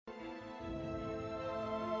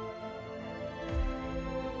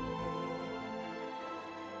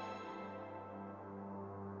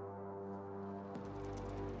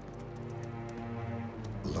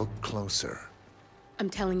Look closer. I'm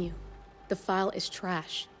telling you, the file is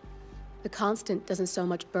trash. The Constant doesn't so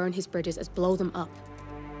much burn his bridges as blow them up.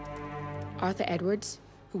 Arthur Edwards,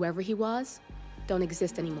 whoever he was, don't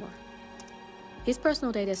exist anymore. His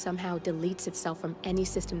personal data somehow deletes itself from any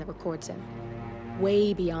system that records him,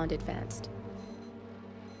 way beyond advanced.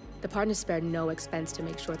 The partners spared no expense to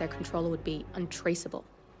make sure their controller would be untraceable.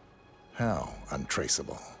 How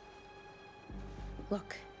untraceable?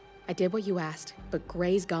 Look, I did what you asked, but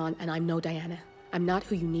Gray's gone and I'm no Diana. I'm not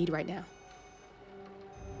who you need right now.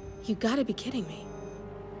 You gotta be kidding me.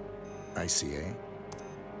 ICA?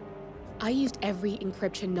 I used every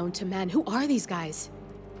encryption known to man. Who are these guys?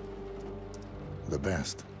 The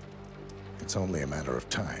best. It's only a matter of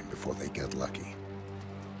time before they get lucky.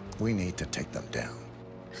 We need to take them down.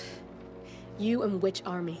 You and which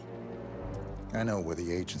army? I know where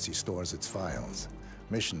the agency stores its files,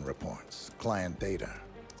 mission reports, client data.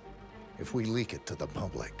 If we leak it to the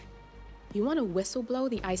public... You want to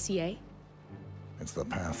whistleblow the ICA? It's the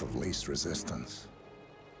path of least resistance.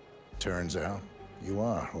 Turns out, you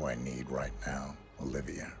are who I need right now,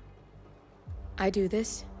 Olivia. I do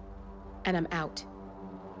this, and I'm out.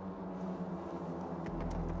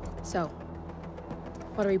 So,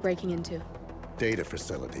 what are we breaking into? Data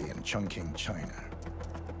facility in Chongqing, China.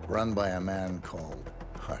 Run by a man called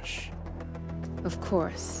Hush. Of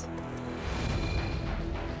course.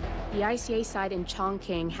 The ICA site in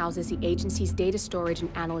Chongqing houses the agency's data storage and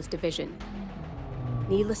analyst division.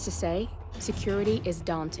 Needless to say, security is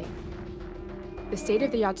daunting. The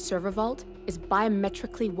state-of-the-art server vault is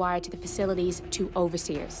biometrically wired to the facility's two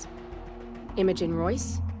overseers: Imogen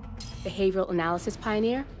Royce, behavioral analysis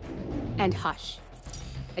pioneer, and Hush,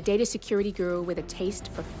 a data security guru with a taste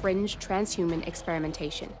for fringe transhuman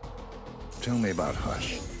experimentation. Tell me about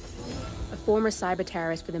Hush. A former cyber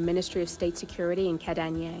terrorist for the Ministry of State Security in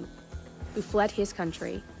Kedanyang, who fled his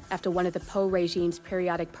country after one of the Po regime's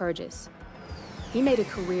periodic purges. He made a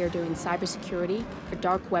career doing cybersecurity for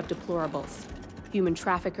dark web deplorables, human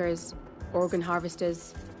traffickers, organ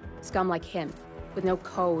harvesters, scum like him, with no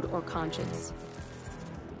code or conscience.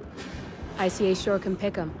 ICA sure can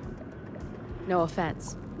pick 'em. No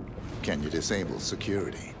offense. Can you disable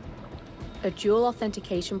security? A dual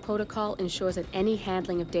authentication protocol ensures that any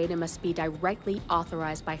handling of data must be directly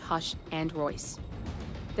authorized by Hush and Royce,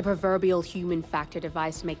 the proverbial human factor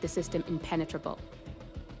device to make the system impenetrable.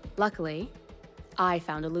 Luckily, I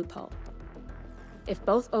found a loophole. If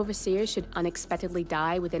both overseers should unexpectedly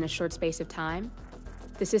die within a short space of time,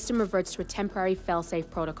 the system reverts to a temporary fail-safe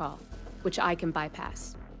protocol, which I can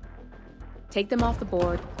bypass. Take them off the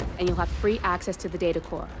board, and you'll have free access to the data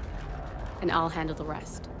core, and I'll handle the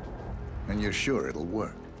rest. And you're sure it'll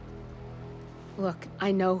work? Look,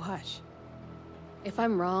 I know Hush. If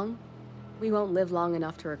I'm wrong, we won't live long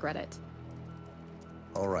enough to regret it.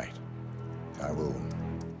 All right. I will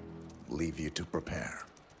leave you to prepare.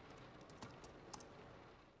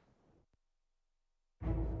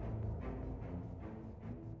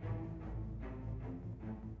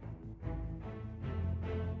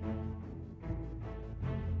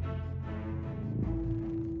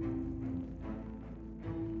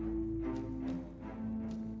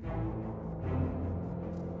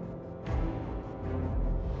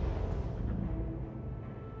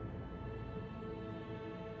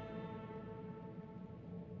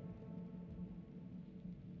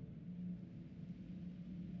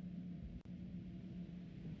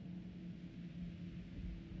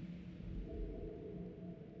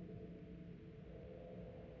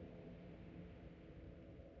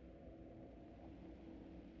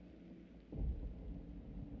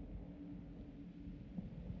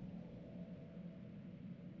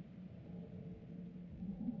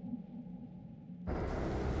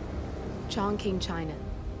 Chongqing, China.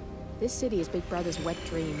 This city is Big Brother's wet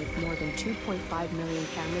dream with more than 2.5 million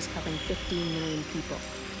cameras covering 15 million people.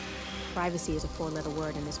 Privacy is a four-letter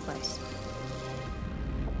word in this place.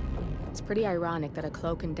 It's pretty ironic that a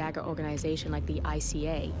cloak and dagger organization like the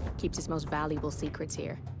ICA keeps its most valuable secrets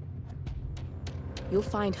here. You'll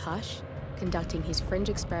find Hush conducting his fringe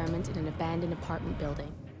experiments in an abandoned apartment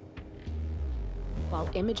building, while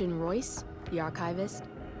Imogen Royce, the archivist,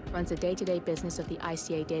 runs the day-to-day business of the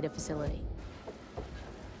ICA data facility.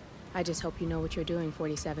 I just hope you know what you're doing,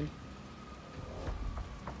 47.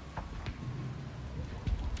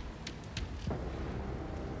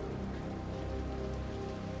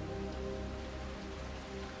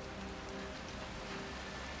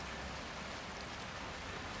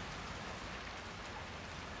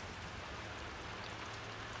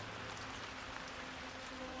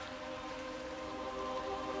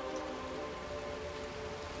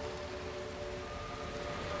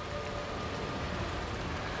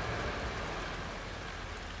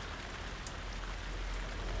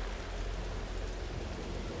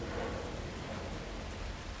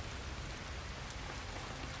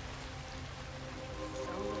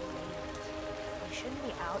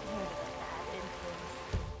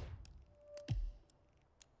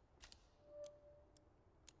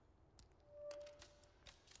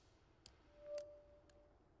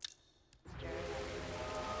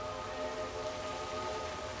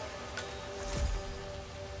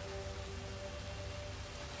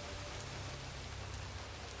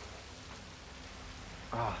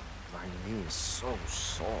 Ah, my knee is so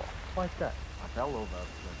sore. Like that. I fell over when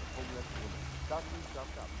the homeless woman suddenly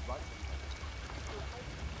jumped up right in front of me.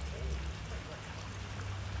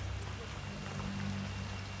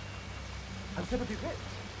 I'm gonna be rich.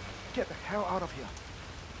 Get the hell out of here.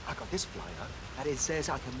 I got this flyer, and it says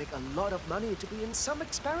I can make a lot of money to be in some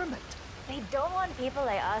experiment. They don't want people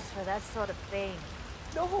like us for that sort of thing.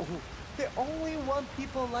 No, they only want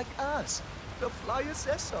people like us. The flyer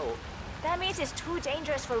says so. That means it's too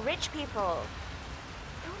dangerous for rich people.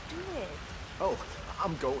 Don't do it. Oh,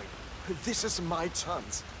 I'm going. This is my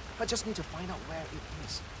chance. I just need to find out where it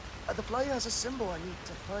is. The flyer has a symbol I need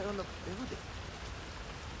to find on the building.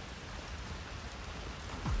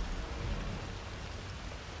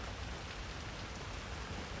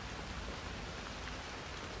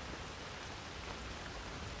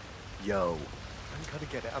 Yo, I'm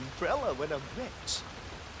gonna get an umbrella when I'm rich.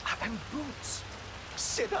 And boots.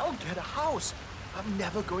 Sit down, get a house. I'm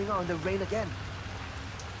never going out in the rain again.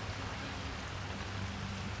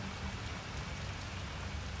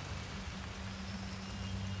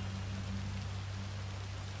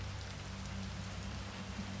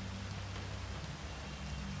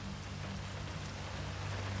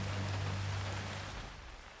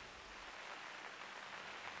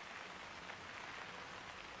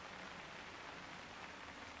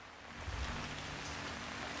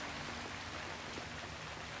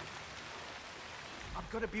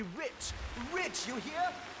 I'm gonna be rich. Rich, you hear?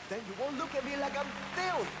 Then you won't look at me like I'm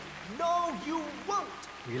filth. No, you won't.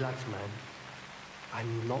 Relax, man.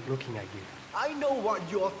 I'm not looking at you. I know what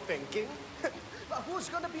you're thinking. But who's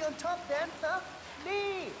gonna be on top then, huh?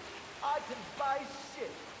 Me. I can buy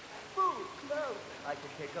shit. Food, clothes. I can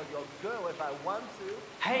take out your girl if I want to.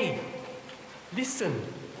 Hey! Listen!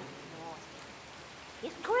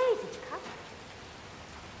 It's crazy, Chuck.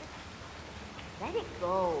 Let it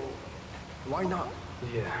go. Why not?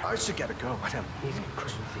 Yeah. I should get a girl with him. He's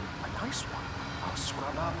crazy. A nice one. I'll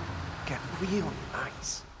scrub up, get real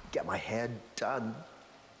nice, get my hair done,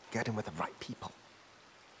 get in with the right people.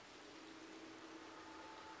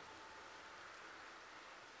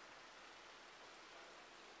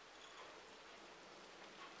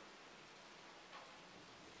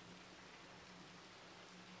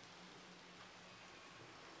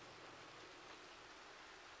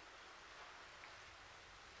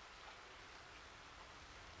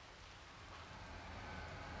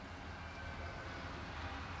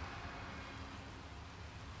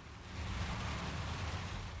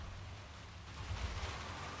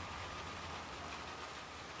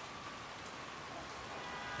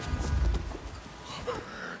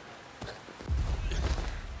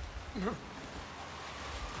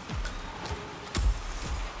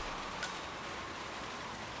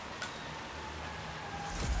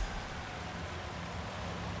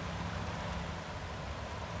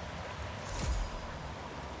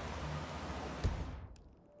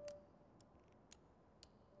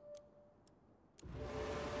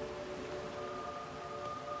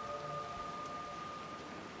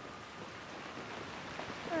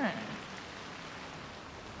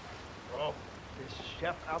 Oh, this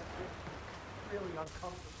chef outfit is really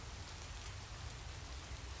uncomfortable.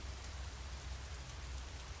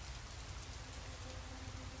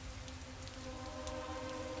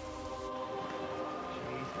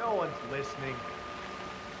 Jeez, no one's listening.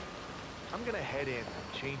 I'm gonna head in and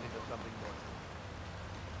change into something more.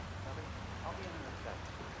 I'll be in a sec.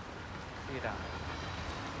 See you down.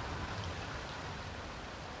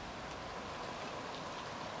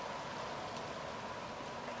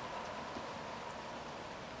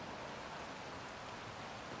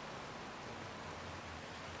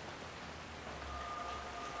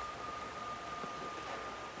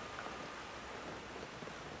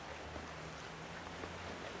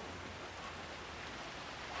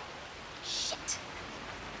 Shit.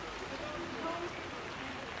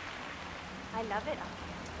 I love it up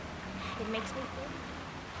here. It makes me feel.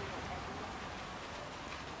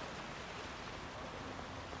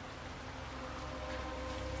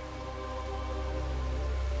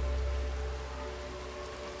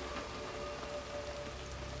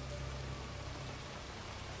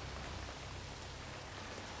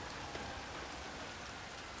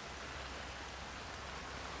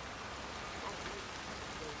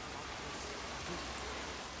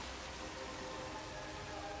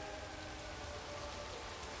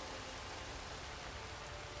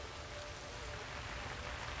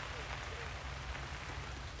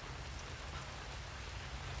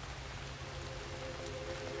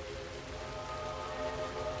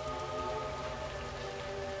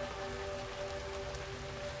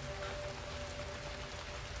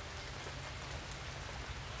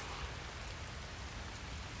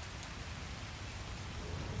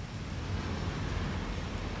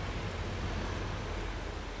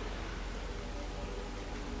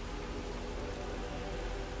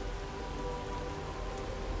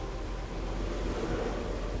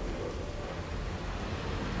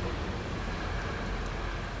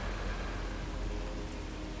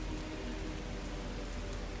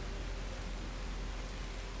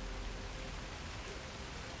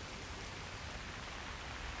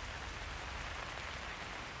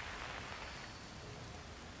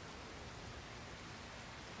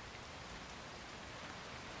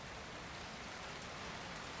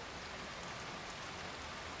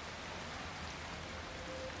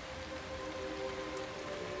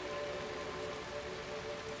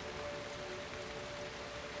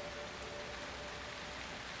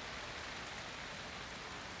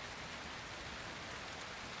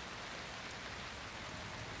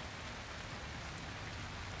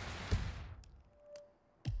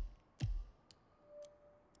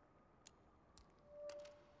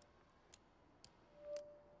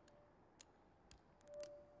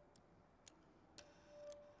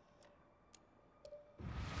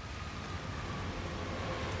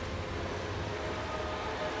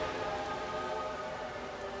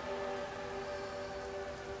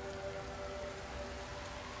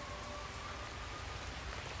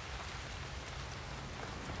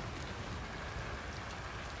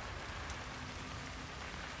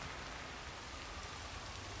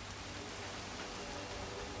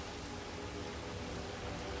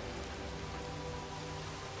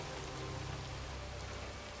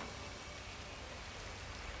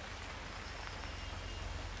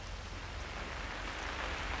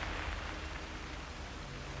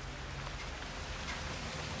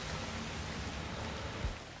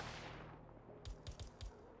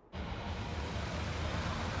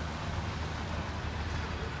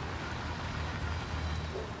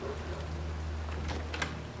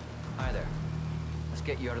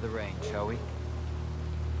 Let's get you out of the rain, shall we?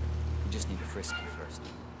 We just need to frisk you first.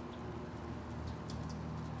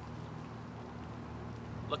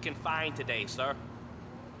 Looking fine today, sir.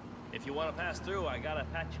 If you want to pass through, I gotta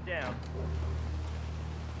pat you down.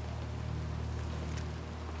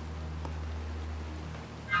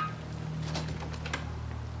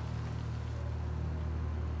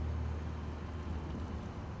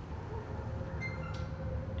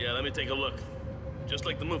 Yeah, let me take a look. Just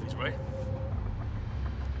like the movies, right?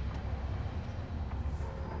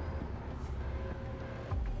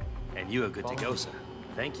 And you are good to go, sir.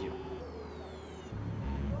 Thank you.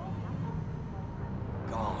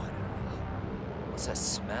 God. What's that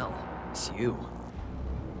smell? It's you.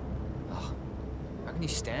 Ugh. How can you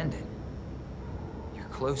stand it? Your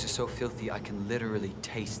clothes are so filthy I can literally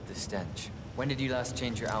taste the stench. When did you last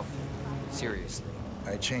change your outfit? Seriously.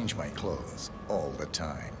 I change my clothes all the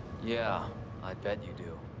time. Yeah, I bet you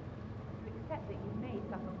do. Except that you may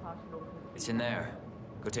suffer partial. It's in there.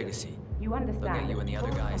 Go take a seat. You understand. They'll get you and the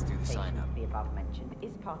other guys through the sign-up. The above mentioned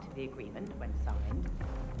is part of the agreement when signed,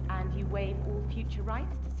 and you waive all future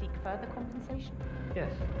rights to seek further compensation.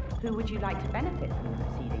 Yes. Who would you like to benefit from the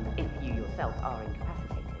proceedings if you yourself are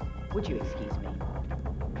incapacitated? Would you excuse me?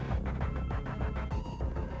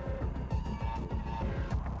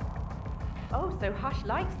 Oh, so Hush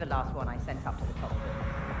likes the last one I sent up to the top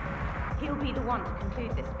floor. He'll be the one to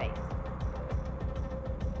conclude this phase.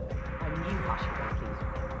 I knew Hush would be pleased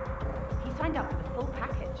with him. He signed up for the full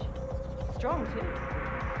package. Strong, too.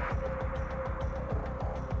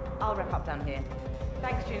 I'll wrap up down here.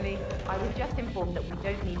 Thanks, Julie. I was just informed that we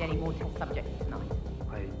don't need any more test subjects tonight.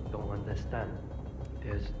 I don't understand.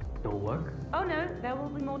 There's no work? Oh, no, there will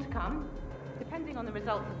be more to come. Depending on the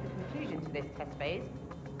results of the conclusion to this test phase,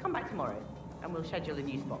 come back tomorrow, and we'll schedule a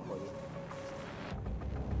new spot for you.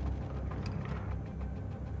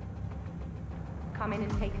 Come in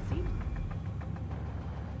and take a seat.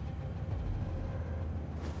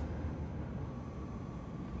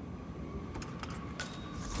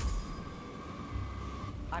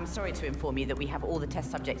 I'm sorry to inform you that we have all the test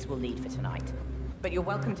subjects we'll need for tonight. But you're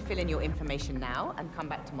welcome to fill in your information now and come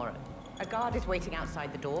back tomorrow. A guard is waiting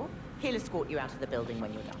outside the door. He'll escort you out of the building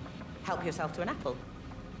when you're done. Help yourself to an apple.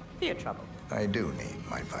 For your trouble. I do need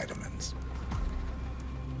my vitamins.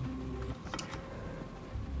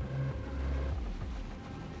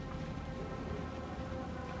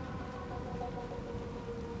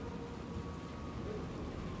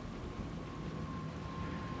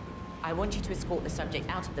 I want you to escort the subject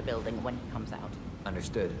out of the building when he comes out.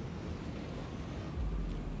 Understood.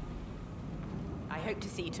 I hope to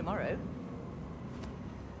see you tomorrow.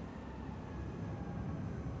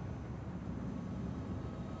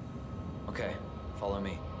 Okay, follow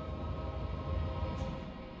me.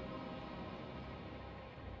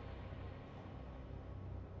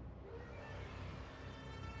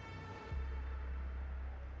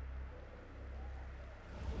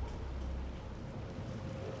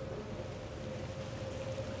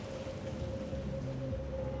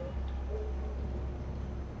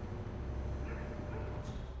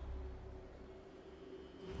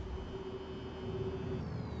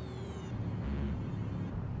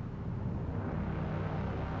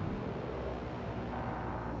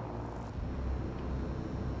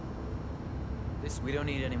 We don't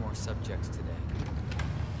need any more subjects today.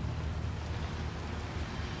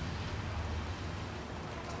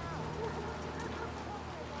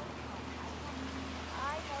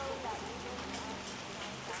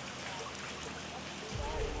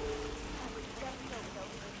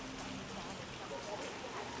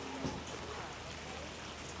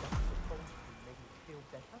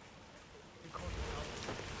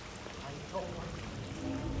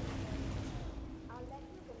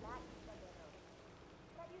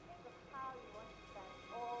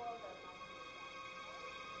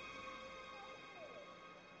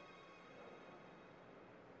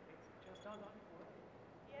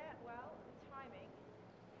 Yeah, well, the timing.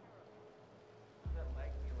 That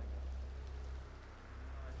leg feeling.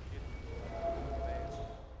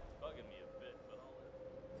 Bugging me a bit, but I'll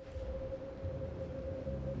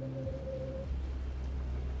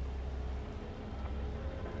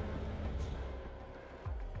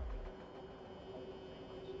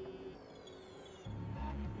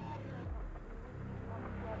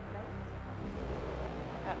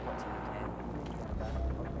What do you care?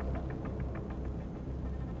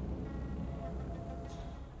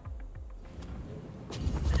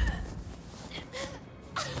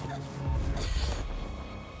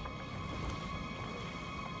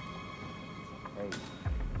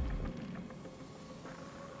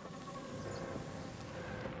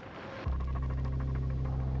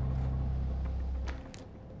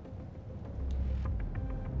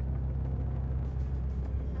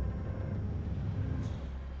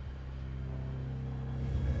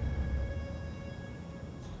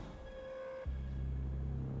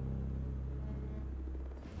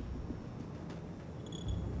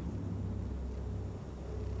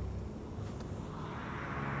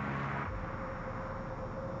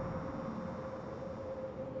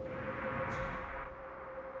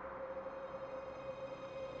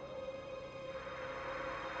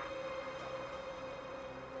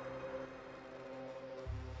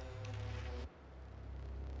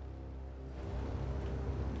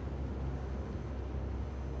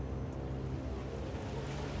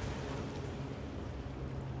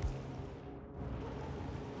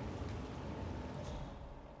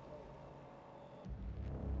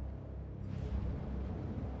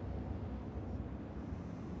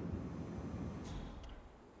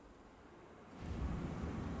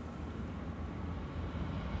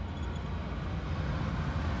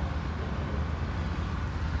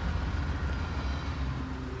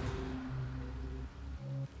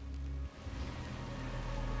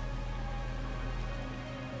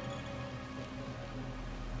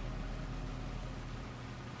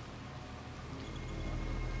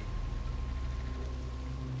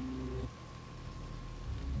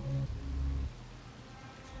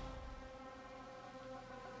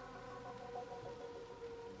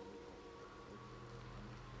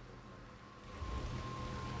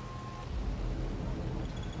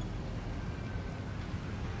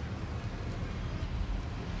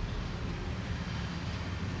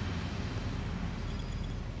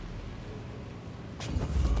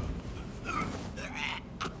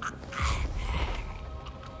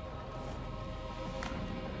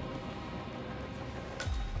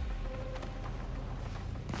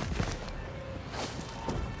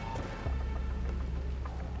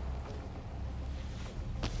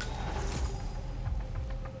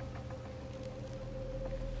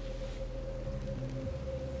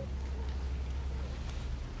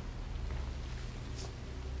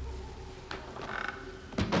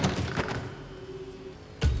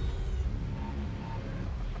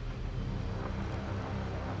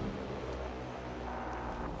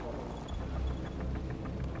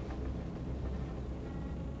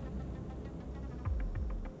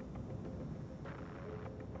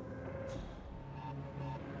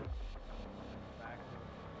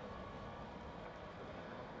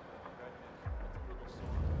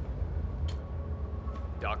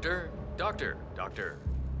 Doctor? Doctor? Doctor?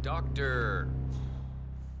 Doctor?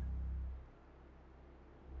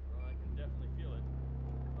 Well, I can definitely feel it.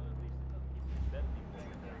 But at least it doesn't keep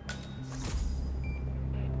me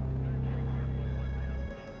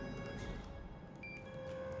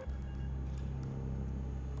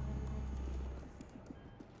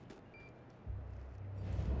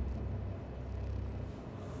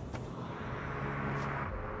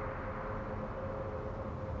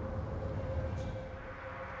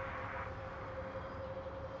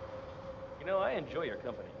You know, I enjoy your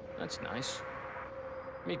company. That's nice.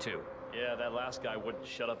 Me too. Yeah, that last guy wouldn't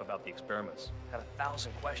shut up about the experiments. Had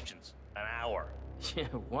 1,000 questions. An hour. Yeah,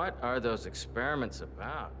 what are those experiments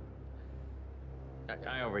about?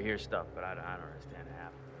 I overhear stuff, but I don't understand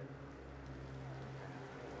half of it.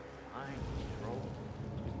 Mind control?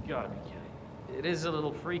 You gotta be kidding. It is a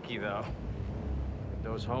little freaky, though.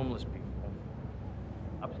 Those homeless people.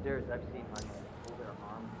 Upstairs, I've seen like pull their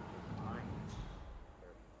arm from behind.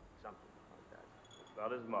 Or something like that. It's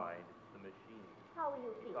not his mind, it's the machine. How will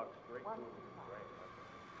you He feel? talks straight to his brain.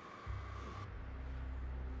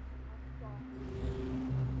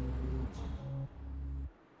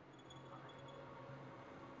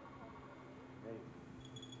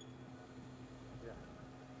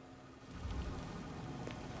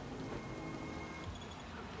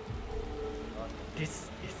 This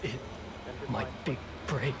is it. My big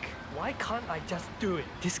break. Why can't I just do it?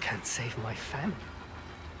 This can save my family.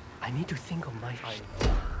 I need to think of my...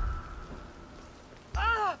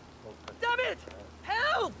 Ah! Damn it!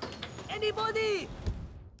 Help! Anybody!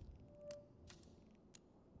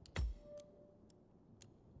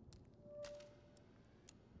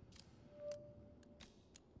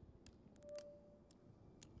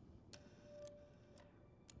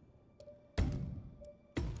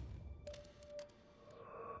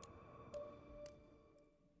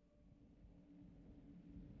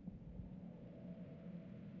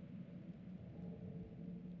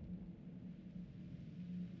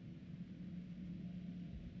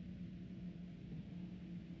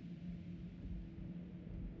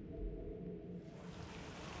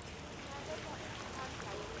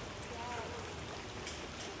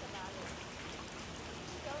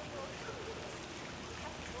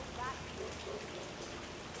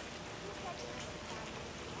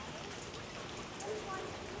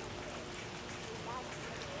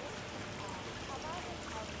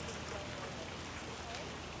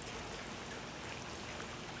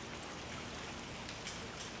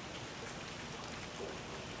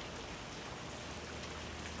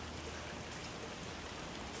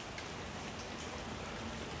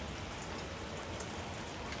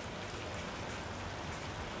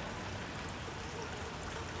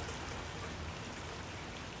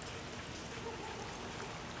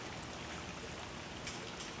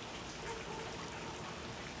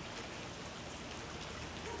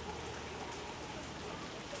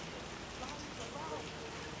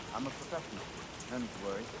 I'm a professional. No need to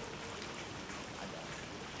worry. I got it.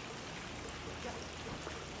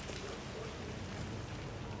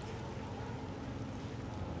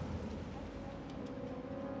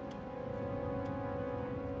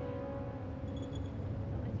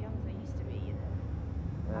 Not as young as I used to be, you know.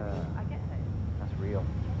 I get home, That's real.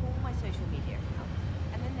 check all my social media accounts,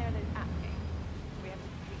 and then there are those app games. We have to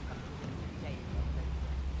complete puzzles in 3 days.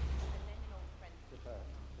 And then your old friends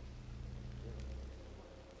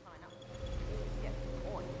sign up, get the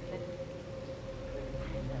coin, and then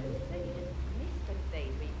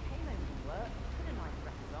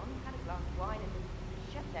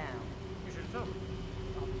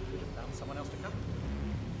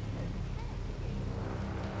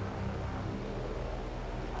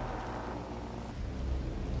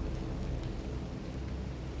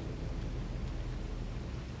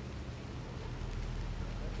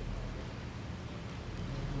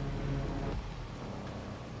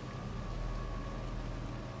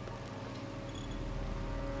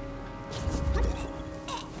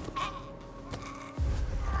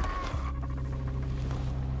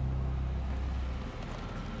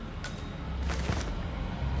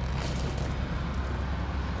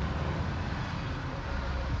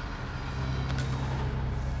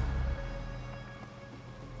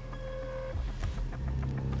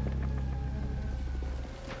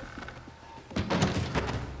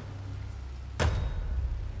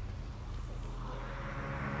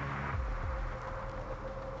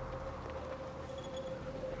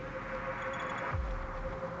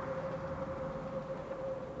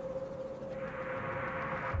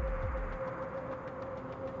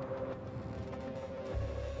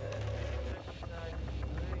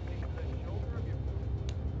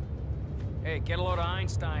Hey, get a load of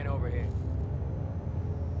Einstein over here.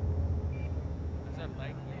 Is that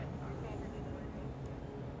like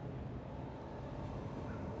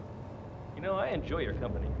You know, I enjoy your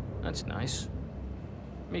company. That's nice.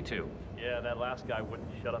 Me too. Yeah, that last guy wouldn't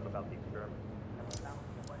shut up about the experiment. An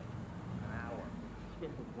hour.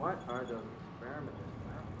 What are those experiments?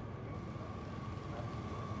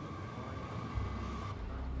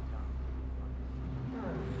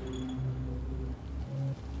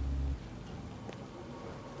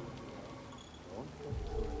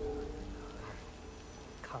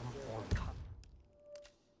 Come on, come.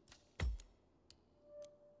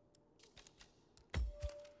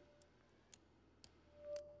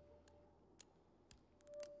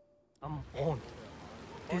 Come on.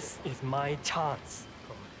 This is my chance.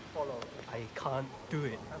 I can't do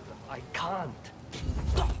it. I can't.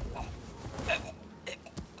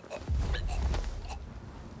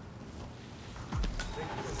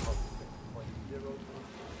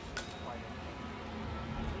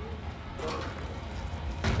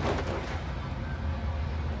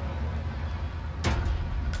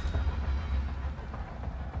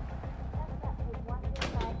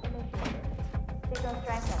 Signal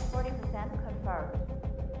strength at 40% confirmed.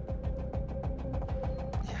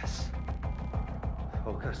 Yes.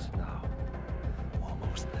 Focus now.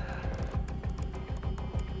 Almost there.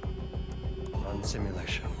 Run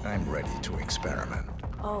simulation. I'm ready to experiment.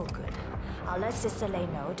 Oh, good. I'll let Sister Lei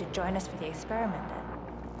know to join us for the experiment then.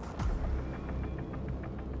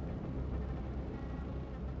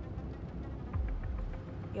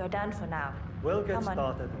 You're done for now. We'll get Come on.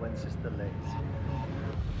 started when Sister Lei's here.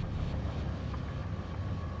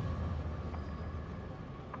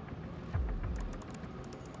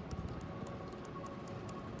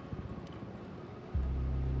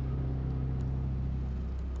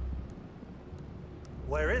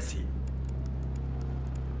 Where is he?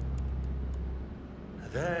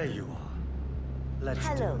 There you are. Let's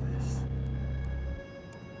Hello. do this.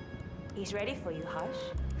 He's ready for you, Hush.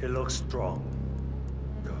 He looks strong.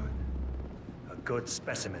 Good. A good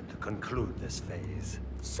specimen to conclude this phase.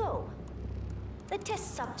 So, the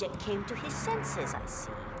test subject came to his senses, I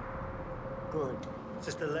see. Good.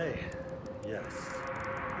 Sister Lei, yes.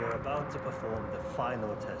 We're about to perform the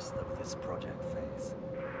final test of this project phase.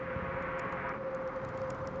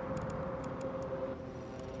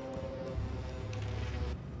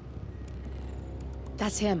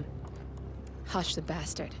 That's him. Hush the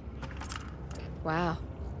bastard. Wow.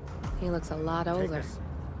 He looks a lot older.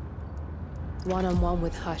 One-on-one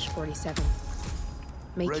with Hush 47.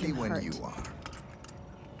 Make Ready him when hurt. you are.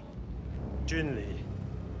 Junli,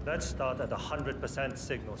 let's start at 100%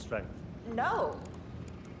 signal strength. No.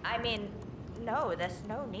 I mean, no, there's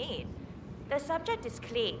no need. The subject is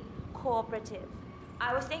clean, cooperative.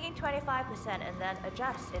 I was thinking 25% and then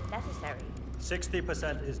adjust if necessary.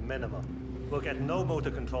 60% is minimum. We'll get no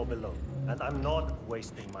motor control below, and I'm not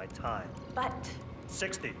wasting my time. But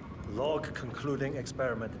 60. Log concluding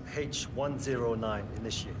experiment H109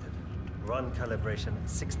 initiated. Run calibration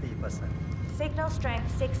 60%. signal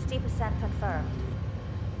strength 60% confirmed.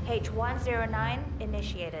 H109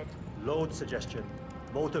 initiated. Load suggestion,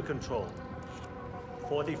 motor control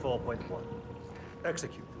 44.1.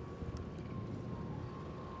 Execute.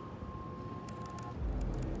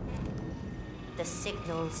 The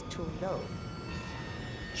signal's too low.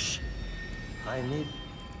 Shh. I need...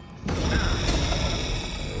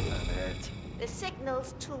 The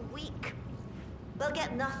signal's too weak. We'll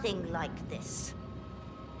get nothing like this.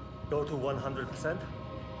 Go to 100%?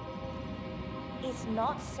 It's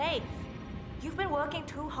not safe. You've been working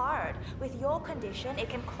too hard. With your condition, it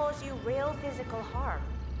can cause you real physical harm.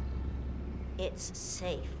 It's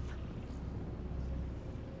safe.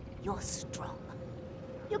 You're strong.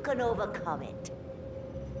 You can overcome it.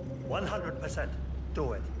 100%.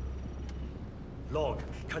 Do it. Log,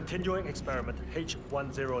 continuing experiment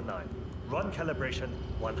H109. Run calibration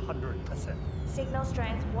 100%. Signal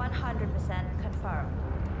strength 100% confirmed.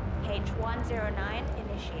 H109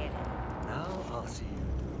 initiated. Now I'll see you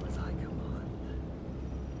do as I command.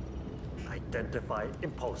 Identify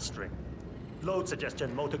impulse string. Load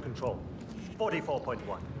suggestion motor control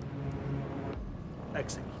 44.1.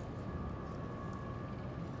 Execute.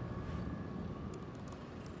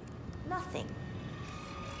 Nothing.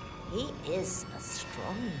 He is a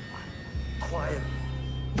strong one. Quiet.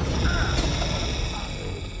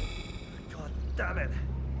 God damn it.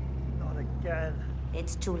 Not again.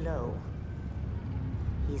 It's too low.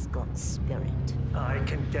 He's got spirit. I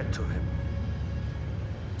can get to him.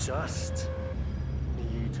 Just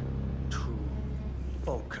need to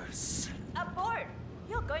focus. Abort!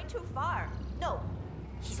 You're going too far. No,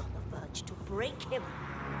 he's on the verge to break him.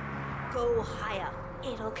 Go higher.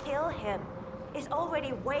 It'll kill him. It's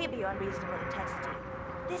already way beyond reasonable intensity.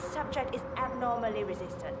 This subject is abnormally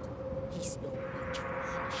resistant. He's no match for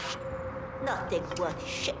Hush. Nothing worth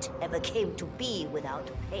shit ever came to be without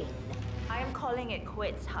pain. I am calling it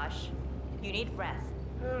quits, Hush. You need rest.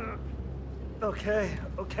 Okay.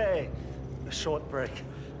 A short break.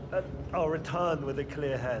 I'll return with a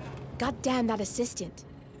clear head. God damn that assistant.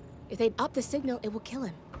 If they up the signal, it will kill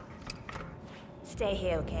him. Stay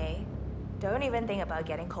here, okay? Don't even think about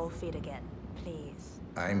getting cold feet again, please.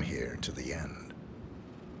 I'm here to the end.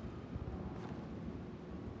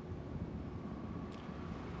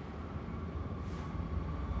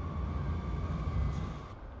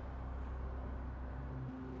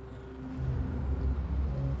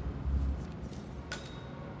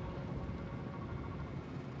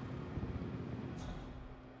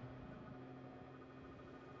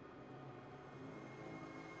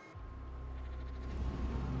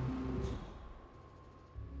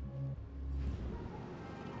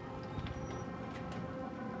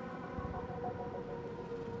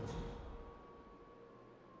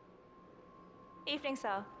 Evening,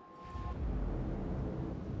 sir.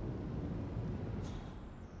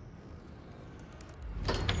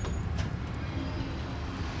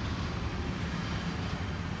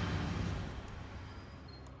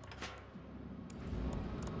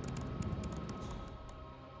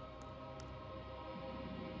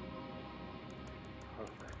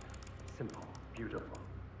 Perfect. Simple. Beautiful.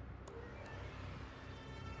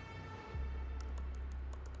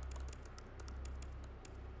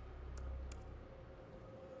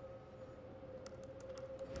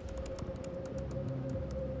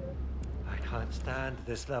 I can't stand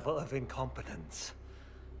this level of incompetence.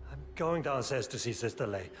 I'm going downstairs to see Sister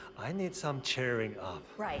Lei. I need some cheering up.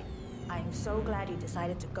 Right. I'm so glad you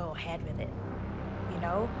decided to go ahead with it. You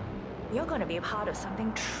know, you're gonna be a part of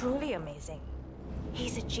something truly amazing.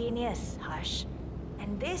 He's a genius, Hush.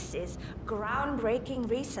 And this is groundbreaking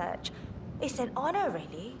research. It's an honor,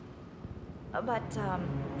 really. But,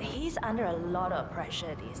 he's under a lot of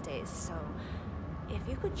pressure these days, so if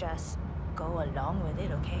you could just go along with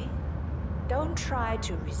it, okay? Don't try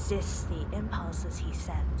to resist the impulses he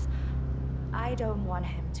sends. I don't want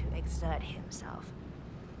him to exert himself.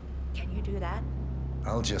 Can you do that?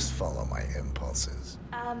 I'll just follow my impulses.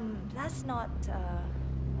 That's not,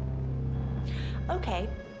 Okay.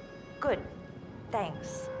 Good.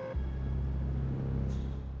 Thanks.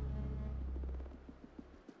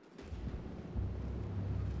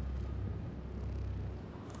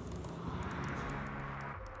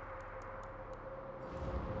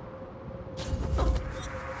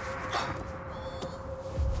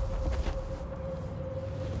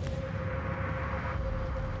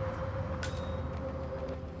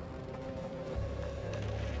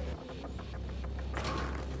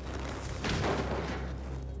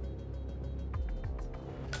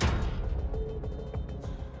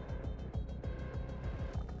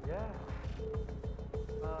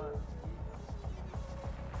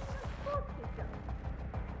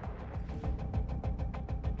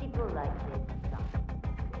 People like this stuff.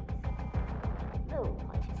 No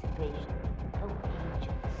participation, no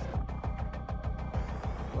agency.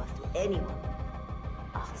 Was to anyone,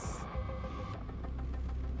 us.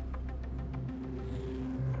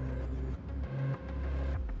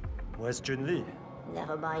 Where's Junli?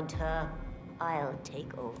 Never mind her. I'll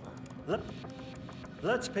take over.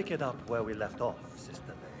 Let's pick it up where we left off, Sister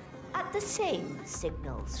Lei. At the same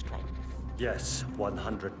signal strength. Yes,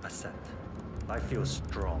 100%. I feel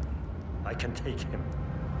strong. I can take him.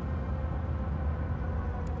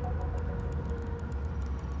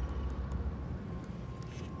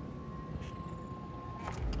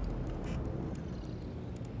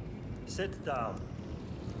 Sit down.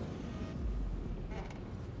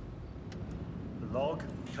 Log,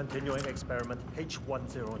 continuing experiment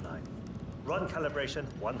H109. Run calibration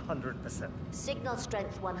 100%. Signal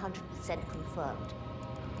strength 100% confirmed.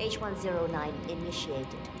 H109 initiated.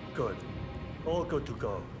 Good. All good to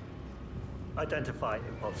go. Identify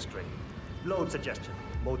impulse string. Load suggestion.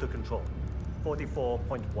 Motor control.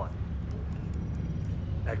 44.1.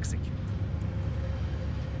 Execute.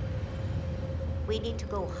 We need to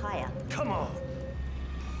go higher. Come on!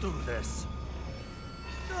 Do this.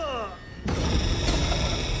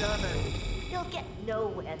 Damn it! You'll get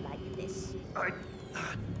nowhere like this. I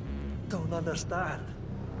don't understand.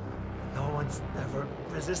 No one's ever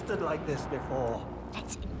resisted like this before.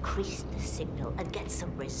 Let's increase the signal and get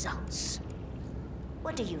some results.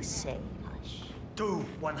 What do you say, Hush? Do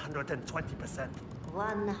 120%.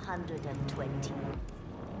 120.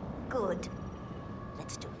 Good.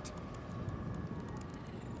 Let's do it.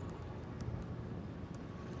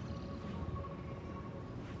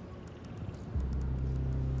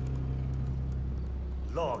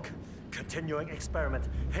 Log. Continuing experiment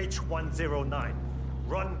H109.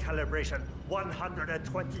 Run calibration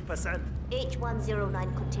 120%.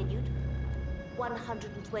 H109 continued.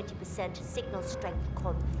 120% signal strength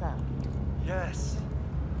confirmed. Yes.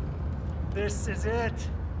 This is it.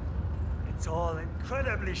 It's all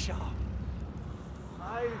incredibly sharp.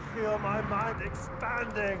 I feel my mind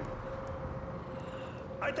expanding.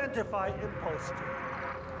 Identify impulse stream.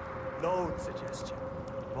 Load suggestion.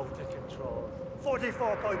 Motor control.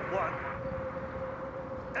 44.1.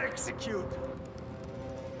 Execute.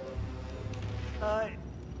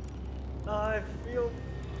 I feel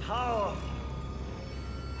power.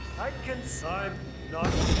 I'm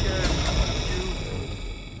not scared of you.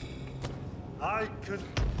 I could...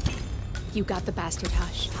 You got the bastard,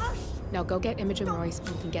 Hush. Now go get Imogen Royce and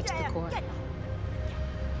we can get to the core.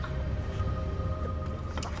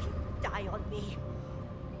 Die on me.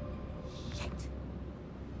 Shit.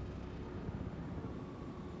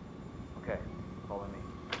 Okay, follow me.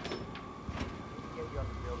 Get you out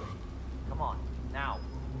the building. Come on, now.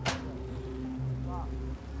 Stop.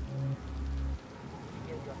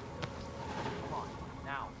 Get you out the building. Come on,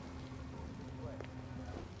 now. Wait.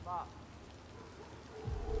 Stop.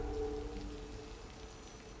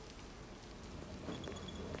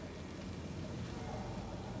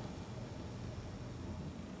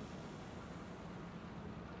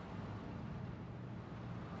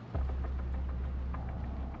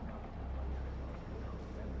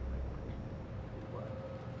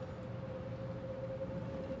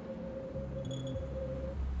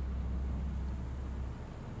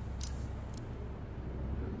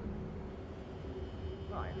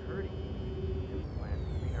 I heard it. Implant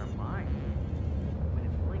between our minds. When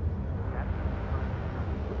it's linked, that's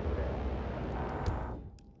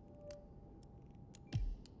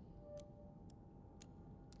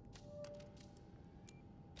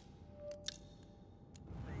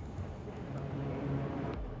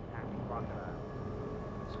crocodile.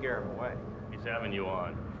 Scare him away. He's having you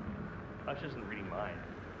on. Hush isn't reading mine.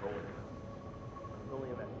 Roll it. Only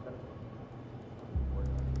in that sentence.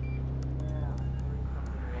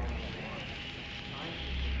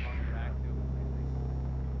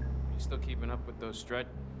 You still keeping up with those stretch?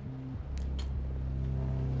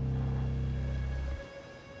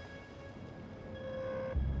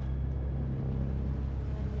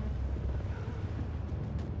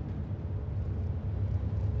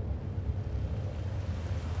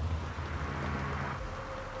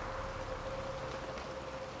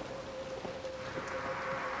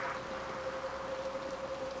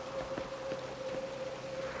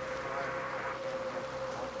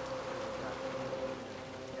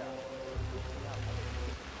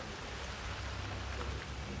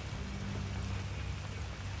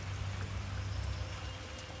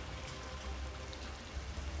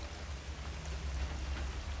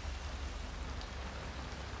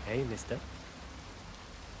 Hey, mister.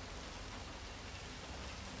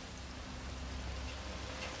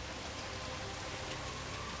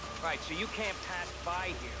 Right, so you can't pass by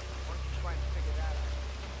here. Why don't you try and figure that out?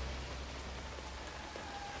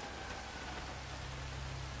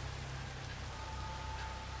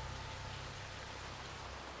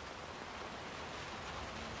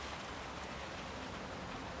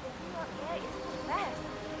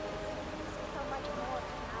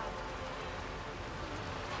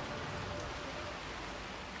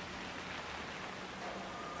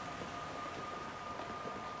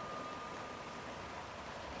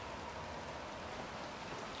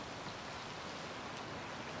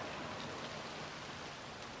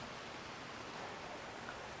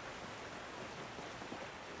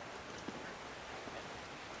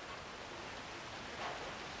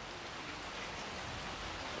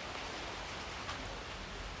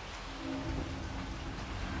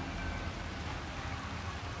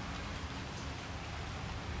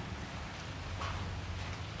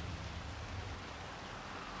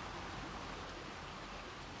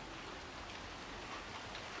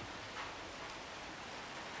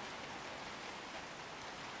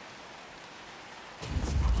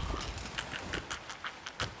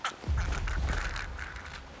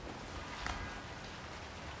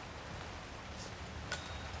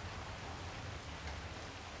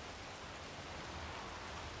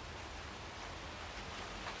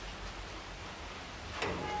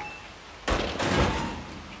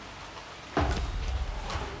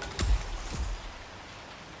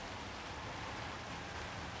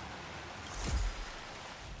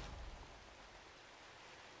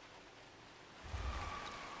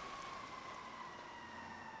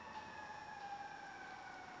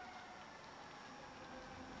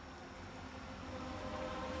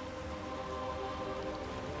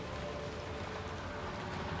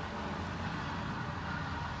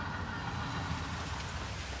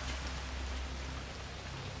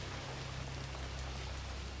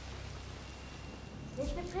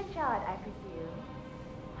 Mr. Pritchard, I presume.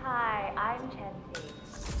 Hi, I'm Chanty.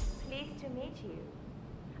 Pleased to meet you.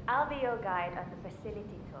 I'll be your guide on the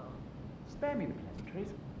facility tour. Spare me the pleasantries.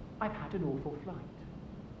 I've had an awful flight.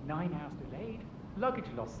 9 hours delayed, luggage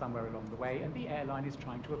lost somewhere along the way, and the airline is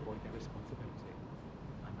trying to avoid their responsibility.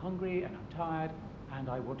 I'm hungry and I'm tired, and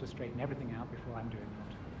I want to straighten everything out before I'm doing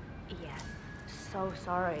that. Yes, so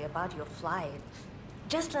sorry about your flight.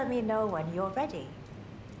 Just let me know when you're ready.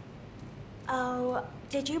 Oh,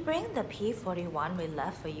 did you bring the P-41 we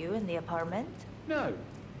left for you in the apartment? No,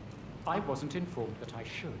 I wasn't informed that I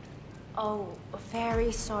should. Oh,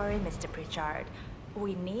 very sorry, Mr. Pritchard.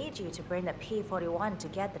 We need you to bring the P-41 to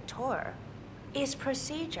get the tour. It's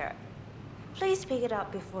procedure. Please pick it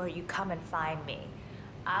up before you come and find me.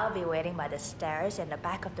 I'll be waiting by the stairs in the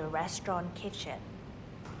back of the restaurant kitchen.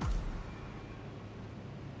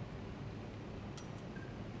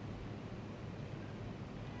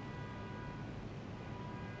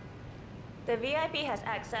 The VIP has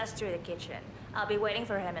access through the kitchen. I'll be waiting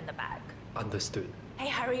for him in the back. Understood. Hey,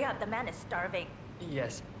 hurry up. The man is starving.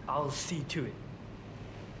 Yes, I'll see to it.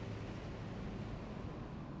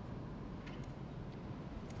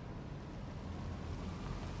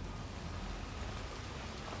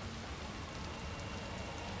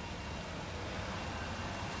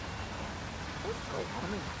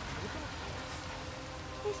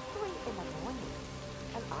 It's 3 in the morning,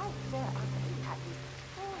 and I said I could be happy.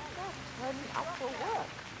 Oh, that's turning up for work.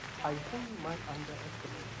 I think you might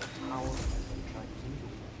underestimate the power of the Chinese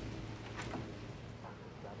needle.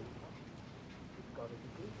 You've got to be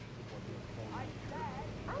good with what you're saying.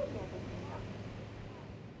 I never knew that.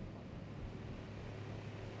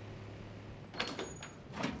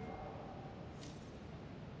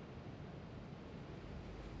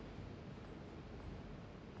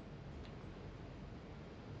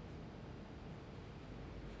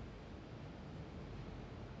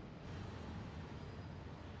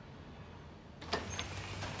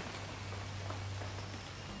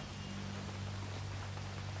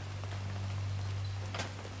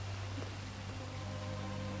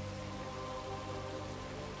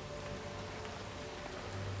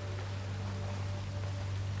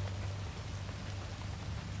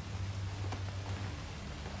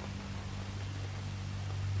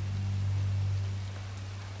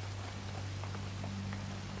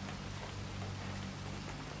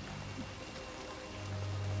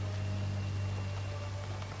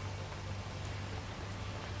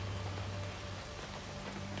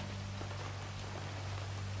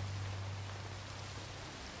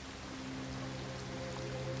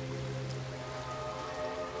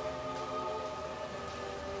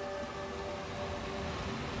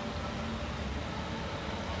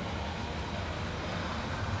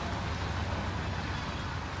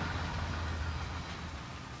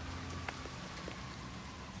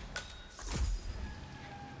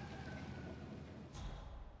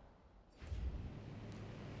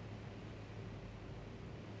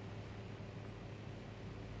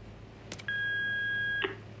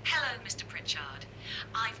 Hello, Mr. Pritchard.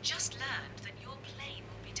 I've just learned that your plane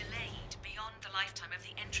will be delayed beyond the lifetime of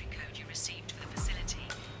the entry code you received for the facility.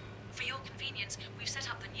 For your convenience, we've set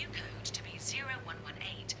up the new code to be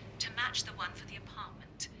 0118 to match the one for the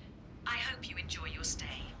apartment. I hope you enjoy your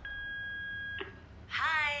stay.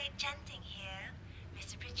 Hi, Chanting here.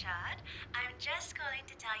 Mr. Pritchard, I'm just calling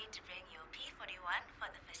to tell you to bring your P-41 for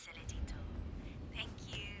the facility tour. Thank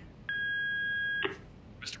you.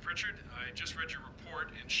 Mr. Pritchard, I just read your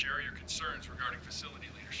report and share your concerns regarding facility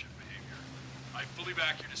leadership behavior. I fully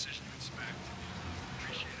back your decision to inspect.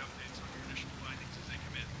 Appreciate updates on your initial findings as they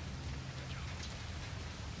come in. Good job.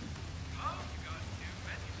 Oh, you got new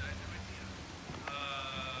menus. I had no idea.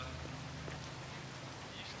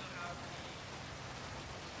 You still have the...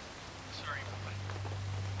 Sorry, what?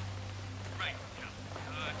 Right, yeah.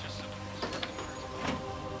 Just some...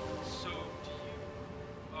 So, do you...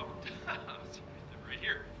 Oh, right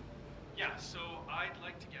here. Yeah, so I'd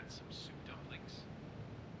like to get some soup dumplings.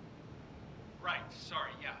 Right,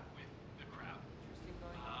 sorry, yeah, with the crab.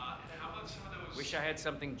 And how about some of those... Wish I had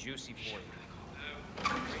something juicy for you.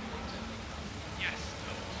 Yes,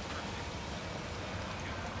 those, perfect. Yeah,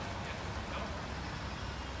 no?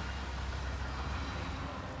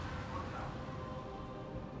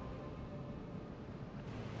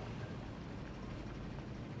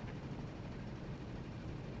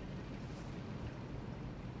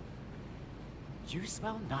 You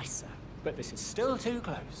smell nicer, but this is still too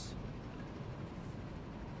close.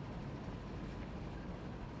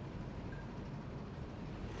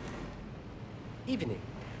 Evening.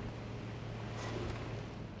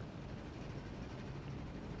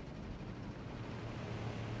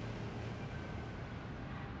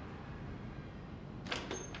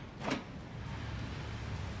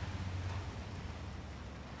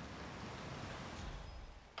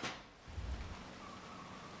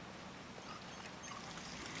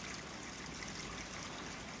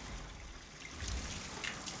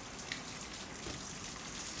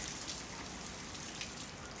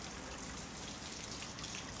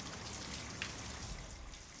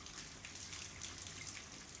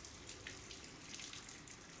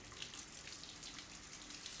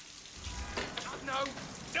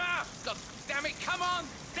 Come on,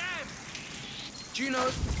 damn! Gino.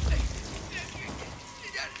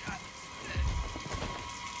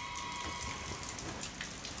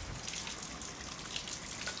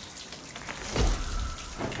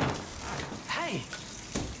 Hey!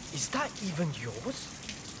 Is that even yours?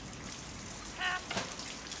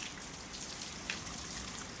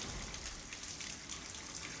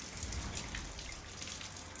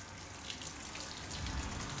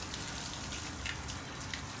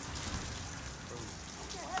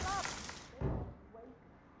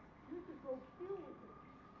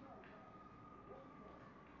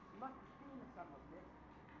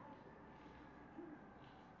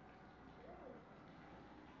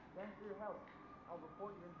 Thanks for your help. I'll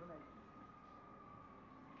report your information.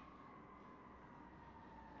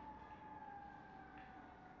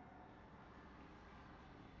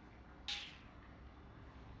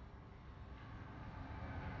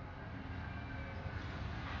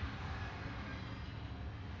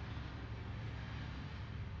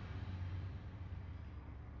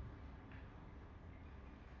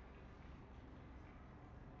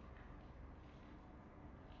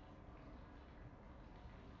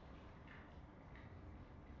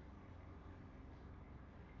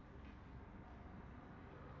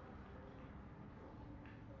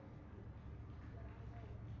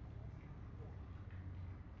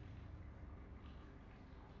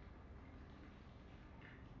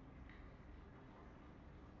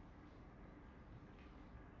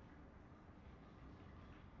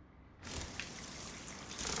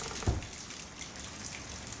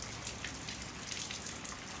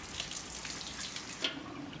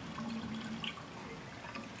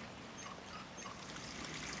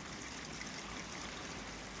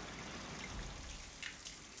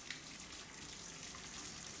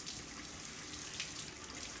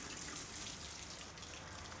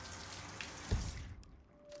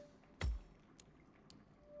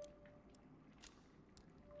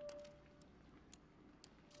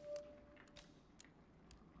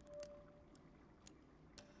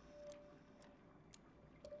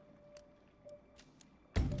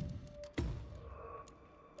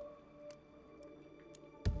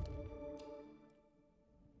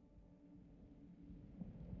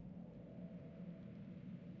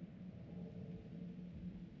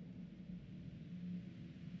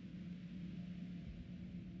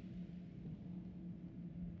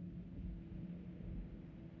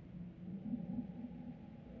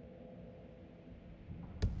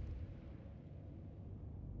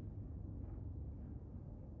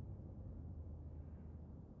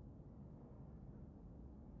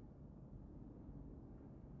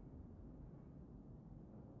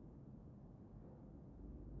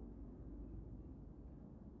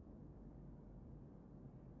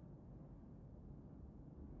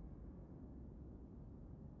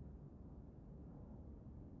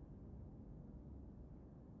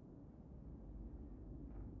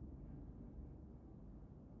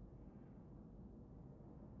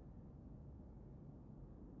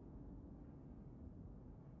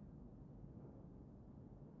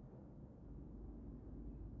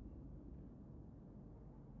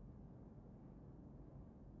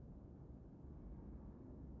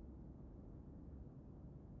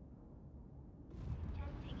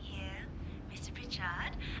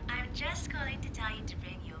 Richard, I'm just calling to tell you to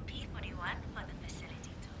bring your P-41 for the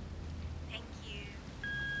facility tour. Thank you.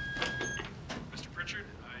 Mr. Pritchard,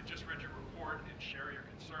 I just read your report and share your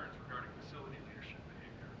concerns regarding facility leadership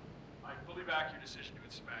behavior. I fully back your decision to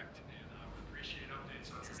inspect, and I would appreciate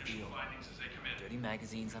updates on your initial findings as they come in. Dirty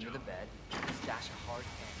magazines under the bed, stash a hard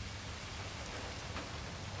pen.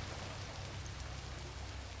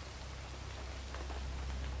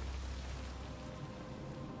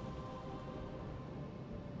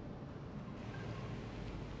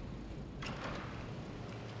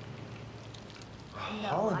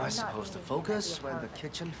 How am I supposed to focus when the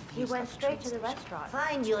kitchen feeds He went straight to the restaurant.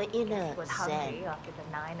 Find your inner He was zen. hungry after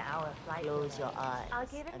the 9-hour flight. Close your eyes I'll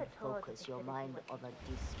give him and the tour of the focus your facility mind when on a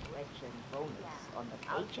discretion bonus on the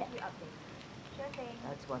I'll paycheck. keep you updated. Sure thing.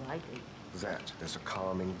 That's what I do. That is a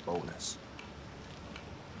calming bonus.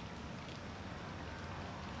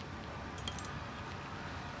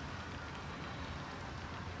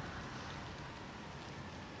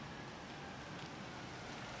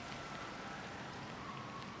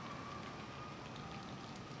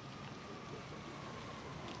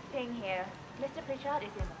 Thing here. Mr. Pritchard is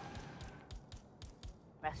in the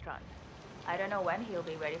restaurant. I don't know when he'll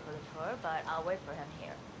be ready for the tour, but I'll wait for him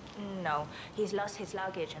here. No, he's lost his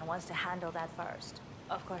luggage and wants to handle that first.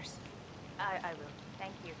 Of course. I will.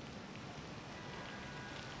 Thank you.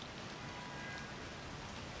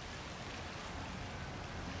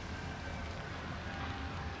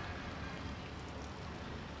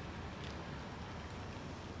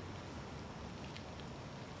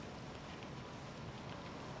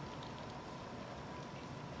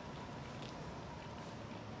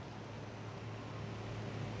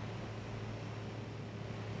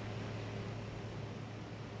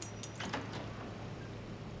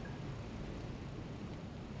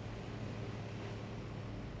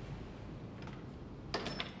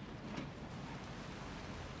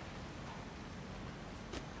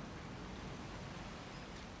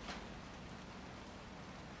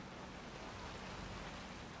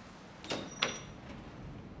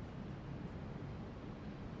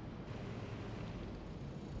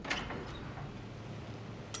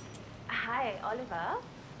 Hi, Oliver.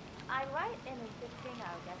 I'm right in insisting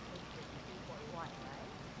our guest list is 241, right?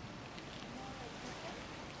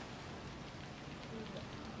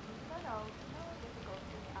 No,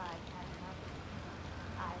 difficulty I can help you.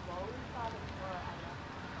 I've always thought it were I left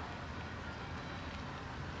behind.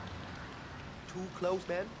 Too close,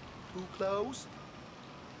 man. Too close.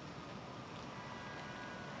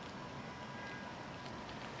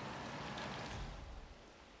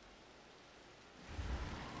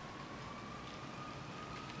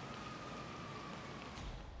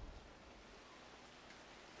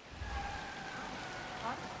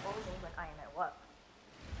 When I am at work.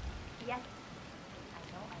 Yes, I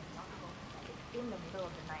know I'm not supposed to say it in the middle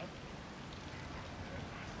of the night.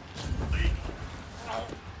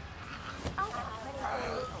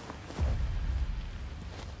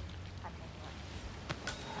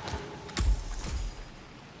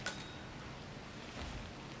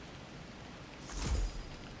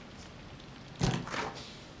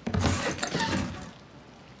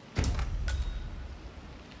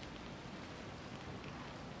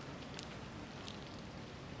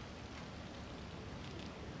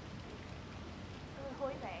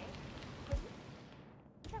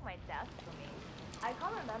 Check my desk for me. I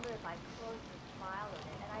can't remember if I closed the file on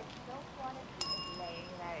it, and I don't want it to be laying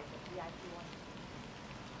there if the VIP wants to.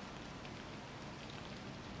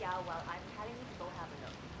 Yeah, well, I'm telling you to go have a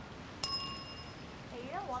look. Hey,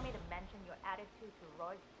 you don't want me to mention your attitude to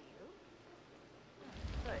Royce, do you?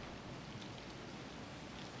 Good.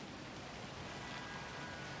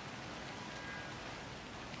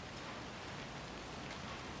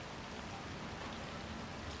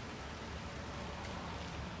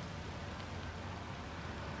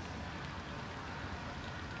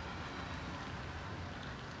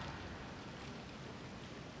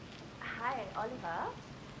 Hi, Oliver.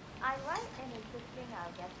 I'm right in insisting our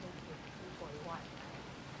guest list is 241, right?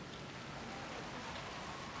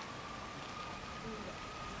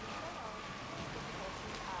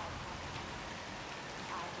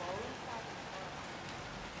 I've always thought it were.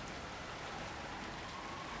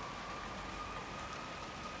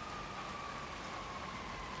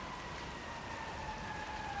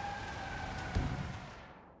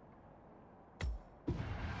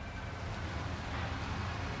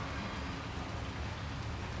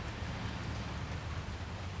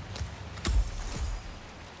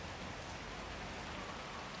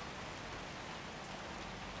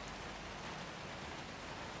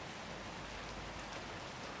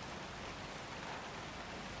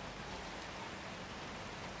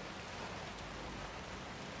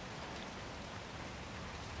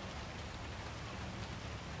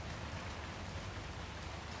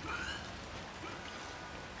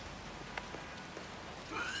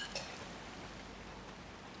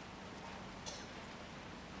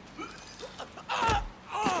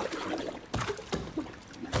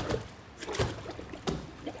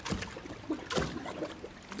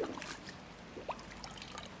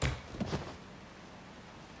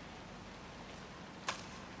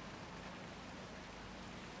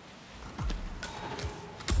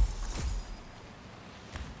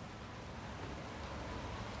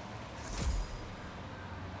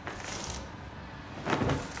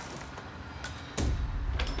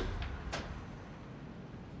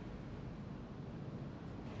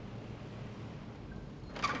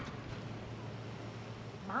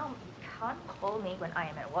 Mom, you can't call me when I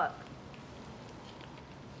am at work.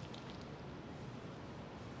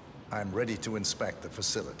 I'm ready to inspect the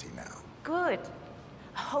facility now. Good.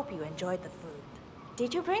 I hope you enjoyed the food.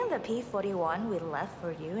 Did you bring the P-41 we left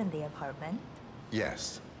for you in the apartment?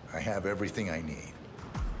 Yes, I have everything I need.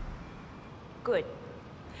 Good.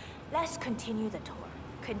 Let's continue the tour.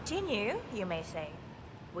 Continue, you may say.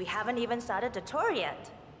 We haven't even started the tour yet.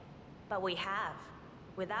 But we have.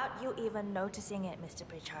 Without you even noticing it, Mr.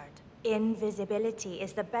 Pritchard. Invisibility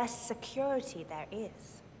is the best security there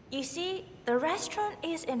is. You see, the restaurant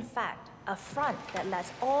is in fact a front that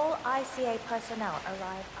lets all ICA personnel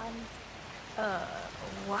arrive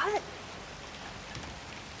what?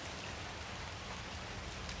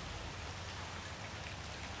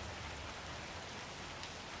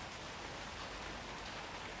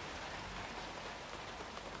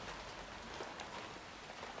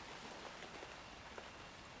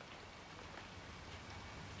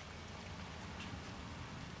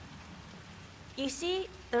 You see,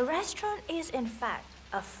 the restaurant is in fact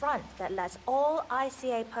a front that lets all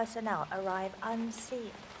ICA personnel arrive unseen.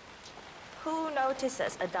 Who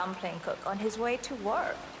notices a dumpling cook on his way to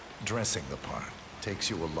work? Dressing the part takes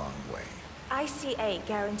you a long way. ICA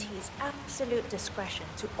guarantees absolute discretion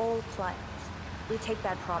to all clients. We take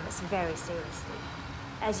that promise very seriously,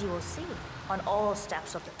 as you will see on all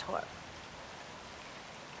steps of the tour.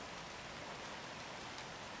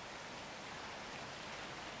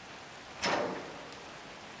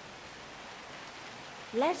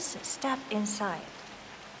 Let's step inside.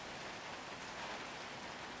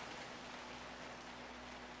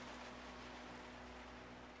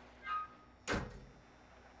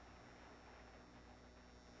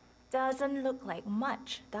 Doesn't look like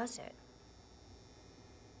much, does it?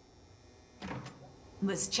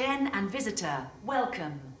 Ms. Chen and visitor,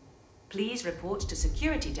 welcome. Please report to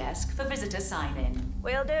security desk for visitor sign-in.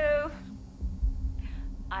 Will do.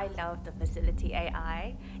 I love the facility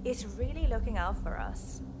AI. It's really looking out for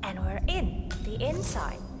us. And we're in. The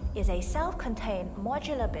inside is a self-contained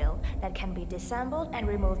modular build that can be disassembled and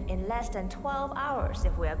removed in less than 12 hours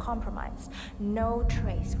if we are compromised. No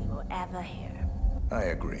trace we will ever hear. I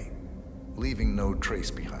agree. Leaving no trace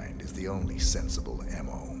behind is the only sensible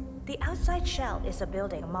MO. The outside shell is a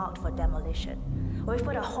building marked for demolition. We've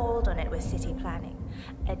put a hold on it with city planning.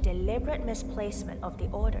 A deliberate misplacement of the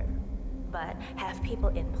order. But have people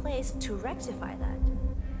in place to rectify that.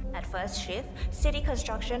 At first shift, city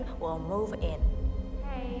construction will move in.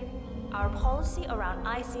 Hey. Our policy around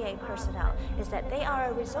ICA personnel is that they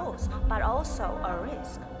are a resource, but also a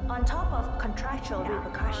risk. On top of contractual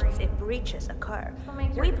repercussions if breaches occur,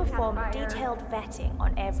 we perform detailed vetting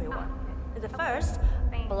on everyone. The first,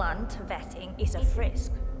 blunt vetting, is a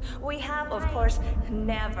frisk. We have, of course,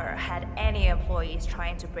 never had any employees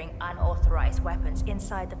trying to bring unauthorized weapons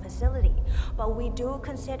inside the facility, but we do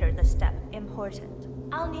consider the step important.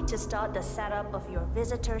 I'll need to start the setup of your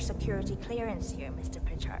visitor security clearance here, Mr.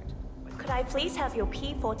 Pritchard. Could I please have your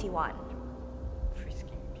P-41?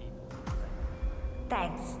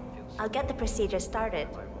 Thanks. I'll get the procedure started.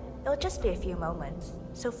 It'll just be a few moments,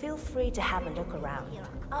 so feel free to have a look around.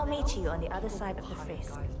 I'll meet you on the other side of the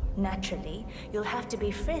frisk. Naturally, you'll have to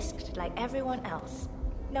be frisked like everyone else.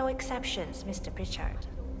 No exceptions, Mr. Pritchard.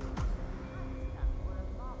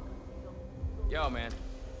 Yo, man.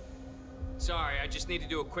 Sorry, I just need to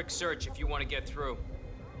do a quick search if you want to get through.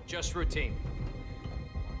 Just routine.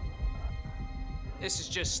 This is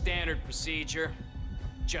just standard procedure.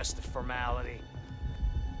 Just a formality.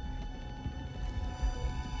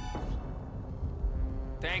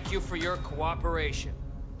 Thank you for your cooperation.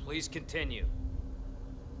 Please continue.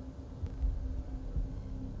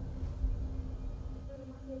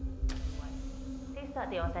 Please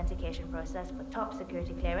start the authentication process for top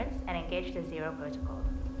security clearance and engage the Zero Protocol.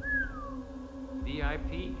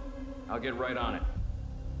 VIP. I'll get right on it.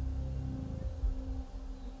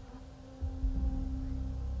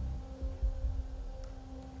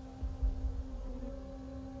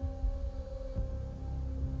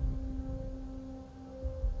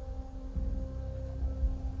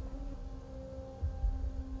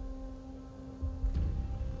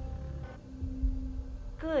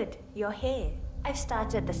 Good, you're here. I've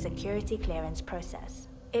started the security clearance process.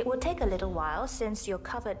 It will take a little while since you're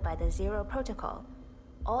covered by the Zero Protocol.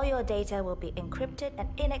 All your data will be encrypted and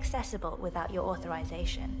inaccessible without your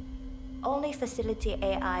authorization. Only facility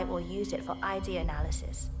AI will use it for ID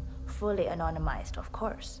analysis. Fully anonymized, of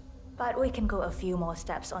course. But we can go a few more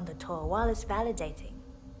steps on the tour while it's validating.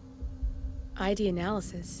 ID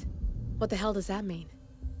analysis? What the hell does that mean?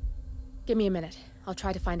 Give me a minute. I'll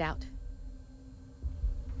try to find out.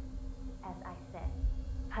 As I said,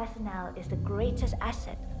 personnel is the greatest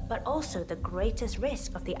asset, but also the greatest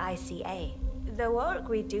risk of the ICA. The work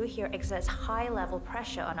we do here exerts high-level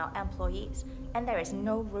pressure on our employees, and there is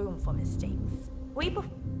no room for mistakes. We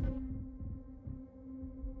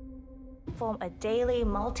perform a daily,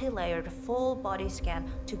 multi-layered, full-body scan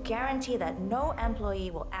to guarantee that no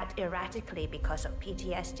employee will act erratically because of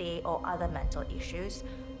PTSD or other mental issues,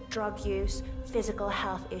 drug use, physical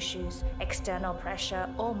health issues, external pressure,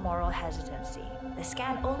 or moral hesitancy. The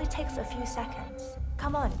scan only takes a few seconds.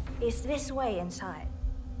 Come on, it's this way inside.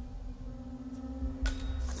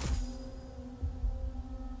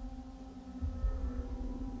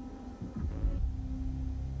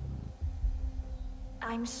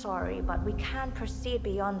 I'm sorry, but we can't proceed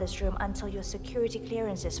beyond this room until your security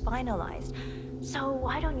clearance is finalized. So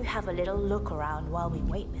why don't you have a little look around while we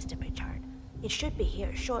wait, Mr. Pritchard? It should be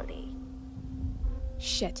here shortly.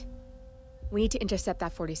 Shit. We need to intercept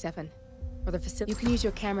that 47. Or the facility. You can use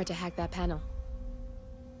your camera to hack that panel.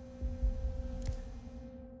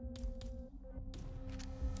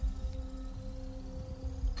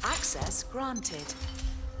 Access granted.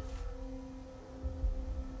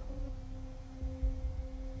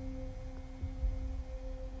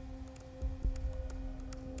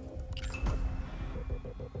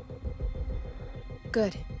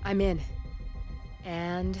 Good. I'm in.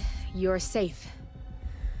 And you're safe.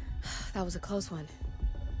 That was a close one.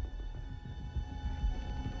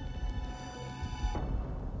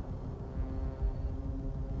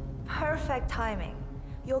 Perfect timing.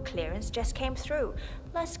 Your clearance just came through.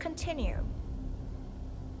 Let's continue.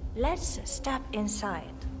 Let's step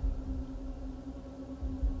inside.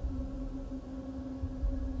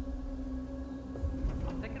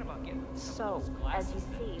 So, as you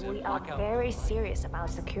see, we are very serious about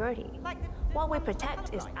security. What we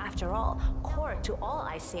protect is, after all, core to all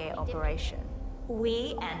ICA operation.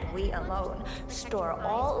 We, and we alone, store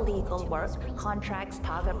all legal work, contracts,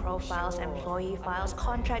 target profiles, employee files,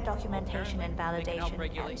 contract documentation and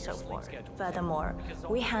validation, and so forth. Furthermore,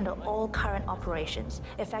 we handle all current operations,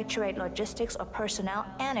 effectuate logistics of personnel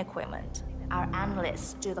and equipment. Our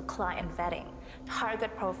analysts do the client vetting,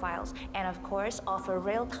 target profiles, and of course, offer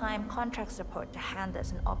real-time contract support to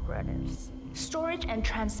handlers and operatives. Storage and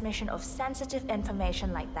transmission of sensitive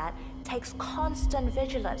information like that takes constant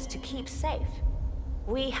vigilance to keep safe.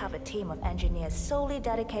 We have a team of engineers solely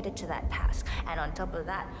dedicated to that task, and on top of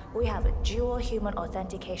that, we have a dual human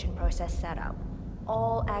authentication process set up.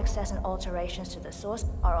 All access and alterations to the source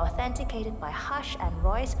are authenticated by Hush and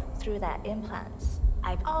Royce through their implants.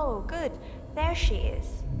 Oh, good. There she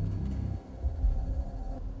is.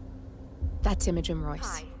 That's Imogen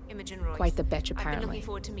Royce. Hi, Imogen Royce. Quite the bitch, apparently. I've been looking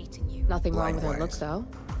forward to meeting you. Nothing wrong with her look, though.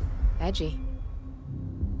 Edgy.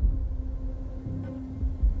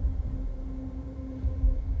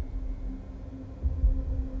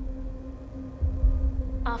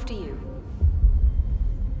 After you.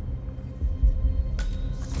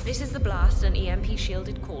 This is the blast and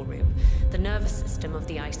EMP-shielded core room, the nervous system of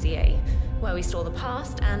the ICA, where we store the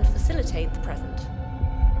past and facilitate the present.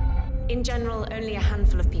 In general, only a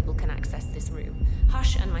handful of people can access this room.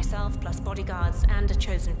 Hush and myself, plus bodyguards and a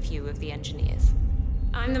chosen few of the engineers.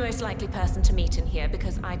 I'm the most likely person to meet in here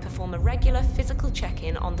because I perform a regular physical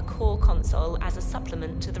check-in on the core console as a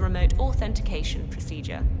supplement to the remote authentication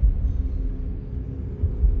procedure.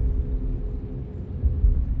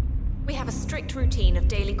 We have a strict routine of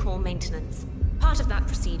daily core maintenance. Part of that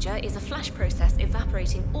procedure is a flash process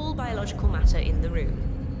evaporating all biological matter in the room.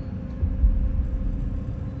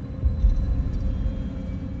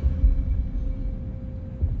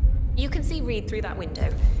 You can see Reed through that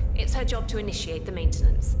window. It's her job to initiate the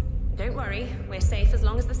maintenance. Don't worry, we're safe as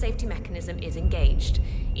long as the safety mechanism is engaged.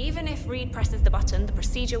 Even if Reed presses the button, the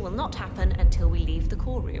procedure will not happen until we leave the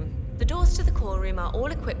core room. The doors to the core room are all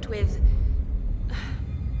equipped with...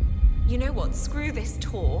 You know what? Screw this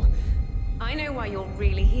tour. I know why you're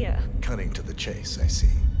really here. Cutting to the chase, I see.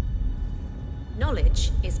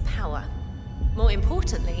 Knowledge is power. More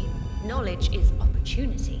importantly, knowledge is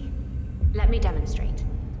opportunity. Let me demonstrate.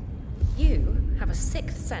 You have a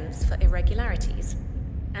sixth sense for irregularities.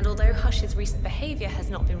 And although Hush's recent behavior has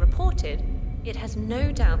not been reported, it has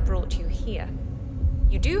no doubt brought you here.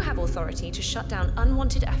 You do have authority to shut down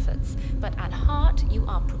unwanted efforts, but at heart, you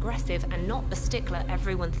are progressive and not the stickler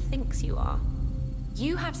everyone thinks you are.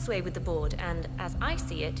 You have sway with the board, and as I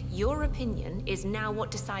see it, your opinion is now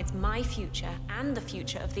what decides my future and the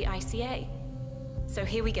future of the ICA. So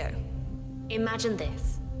here we go. Imagine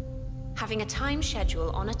this. Having a time schedule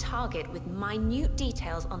on a target with minute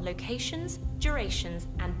details on locations, durations,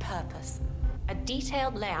 and purpose. A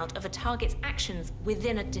detailed layout of a target's actions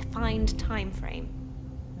within a defined time frame.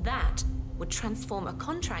 That would transform a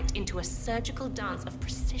contract into a surgical dance of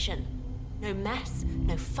precision. No mess,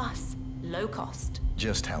 no fuss, low cost.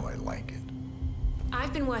 Just how I like it.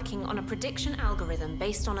 I've been working on a prediction algorithm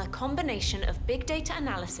based on a combination of big data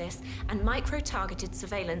analysis and micro-targeted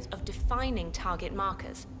surveillance of defining target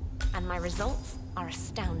markers. And my results are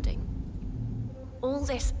astounding. All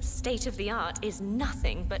this state-of-the-art is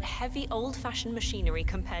nothing but heavy old-fashioned machinery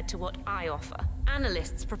compared to what I offer.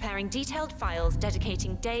 Analysts preparing detailed files,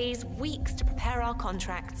 dedicating days, weeks to prepare our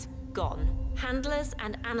contracts, gone. Handlers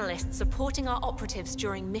and analysts supporting our operatives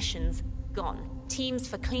during missions, gone. Teams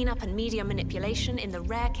for cleanup and media manipulation in the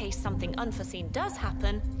rare case something unforeseen does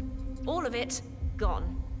happen, all of it,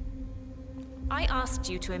 gone. I asked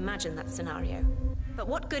you to imagine that scenario. But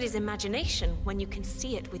what good is imagination when you can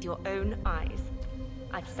see it with your own eyes?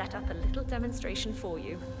 I've set up a little demonstration for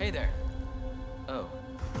you. Hey there. Oh.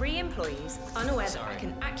 3 employees, unaware that I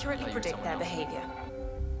can accurately predict their behavior.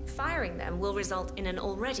 Firing them will result in an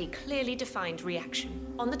already clearly defined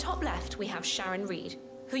reaction. On the top left, we have Sharon Reed,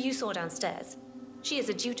 who you saw downstairs. She is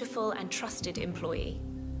a dutiful and trusted employee.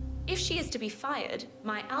 If she is to be fired,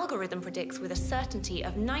 my algorithm predicts with a certainty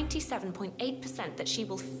of 97.8% that she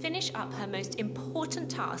will finish up her most important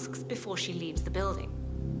tasks before she leaves the building.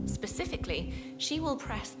 Specifically, she will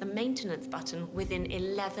press the maintenance button within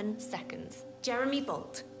 11 seconds. Jeremy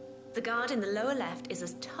Bolt. The guard in the lower left is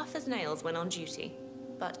as tough as nails when on duty.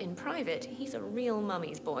 But in private, he's a real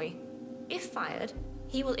mummy's boy. If fired,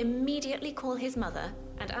 he will immediately call his mother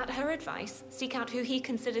and at her advice, seek out who he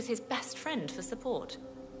considers his best friend for support.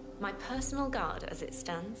 My personal guard, as it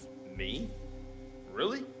stands. Me?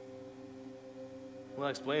 Really? Well,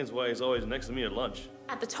 that explains why he's always next to me at lunch.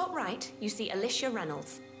 At the top right, you see Alicia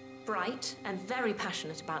Reynolds. Bright and very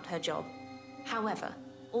passionate about her job. However,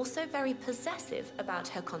 also very possessive about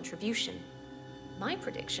her contribution. My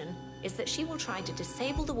prediction is that she will try to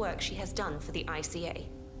disable the work she has done for the ICA.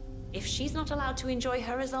 If she's not allowed to enjoy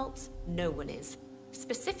her results, no one is.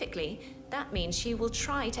 Specifically, that means she will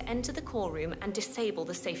try to enter the core room and disable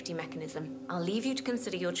the safety mechanism. I'll leave you to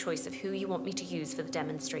consider your choice of who you want me to use for the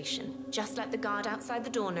demonstration. Just let the guard outside the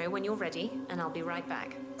door know when you're ready, and I'll be right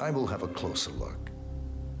back. I will have a closer look.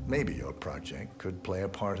 Maybe your project could play a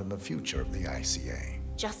part in the future of the ICA.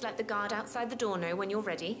 Just let the guard outside the door know when you're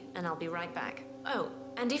ready, and I'll be right back. Oh,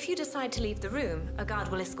 and if you decide to leave the room, a guard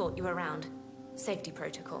will escort you around. Safety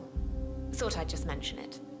protocol. Thought I'd just mention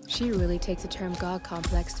it. She really takes a term God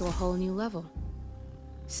complex to a whole new level.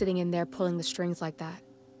 Sitting in there pulling the strings like that.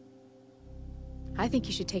 I think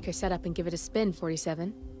you should take her setup and give it a spin,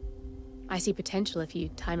 47. I see potential if you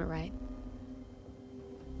time it right.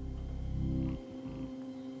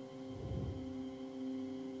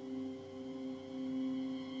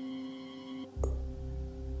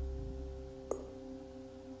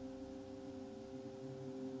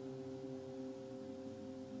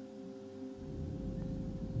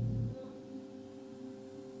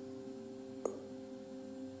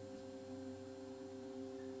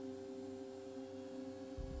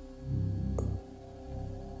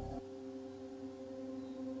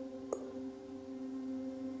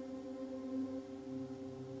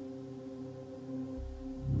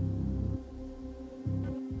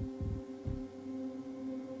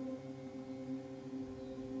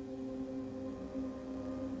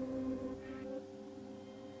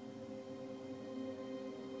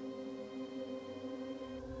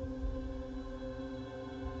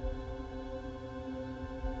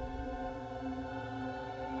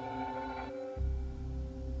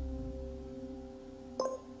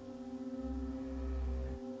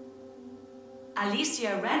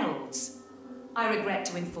 Alicia Reynolds. I regret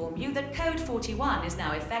to inform you that Code 41 is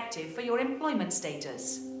now effective for your employment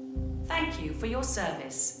status. Thank you for your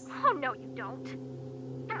service. Oh, no, you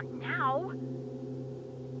don't. Not now.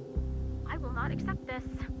 I will not accept this.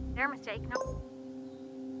 Their mistake, no.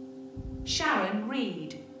 Sharon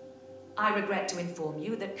Reed. I regret to inform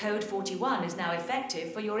you that Code 41 is now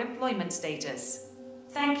effective for your employment status.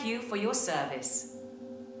 Thank you for your service.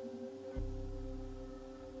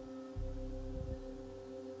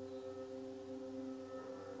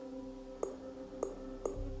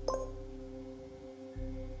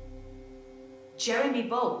 Jeremy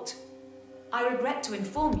Bolt. I regret to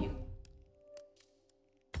inform you.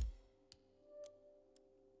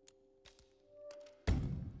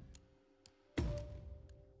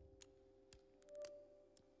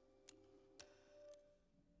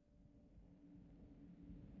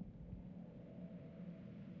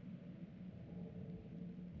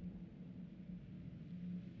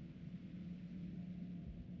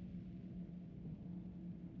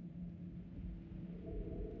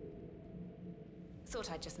 Thought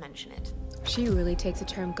I'd just mention it. She really takes a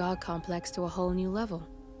term God complex to a whole new level.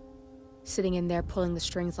 Sitting in there pulling the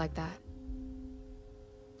strings like that.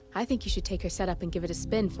 I think you should take her setup and give it a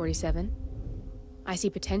spin, 47. I see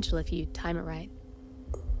potential if you time it right.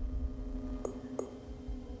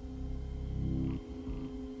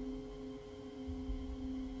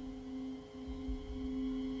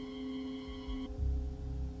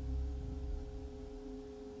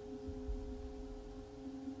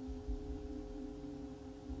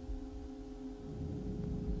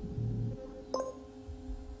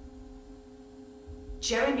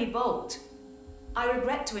 Jeremy Bolt. I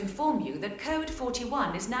regret to inform you that Code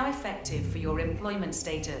 41 is now effective for your employment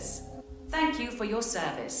status. Thank you for your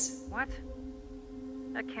service. What?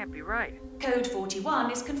 That can't be right. Code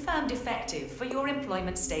 41 is confirmed effective for your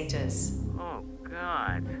employment status. Oh,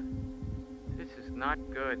 God. This is not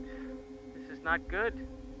good. This is not good.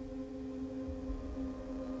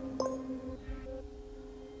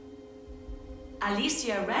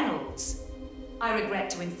 Alicia Reynolds. I regret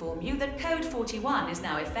to inform you that Code 41 is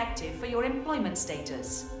now effective for your employment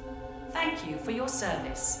status. Thank you for your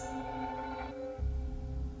service.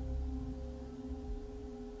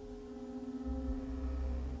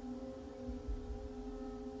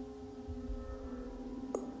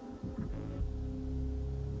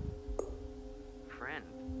 Friend?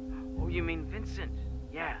 Oh, you mean Vincent?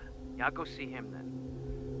 Yeah, I'll go see him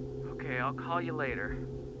then. Okay, I'll call you later.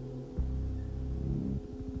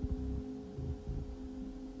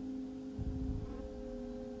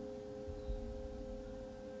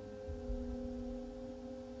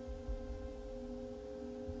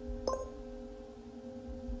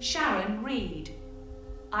 Sharon Reed.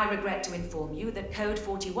 I regret to inform you that Code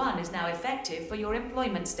 41 is now effective for your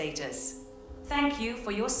employment status. Thank you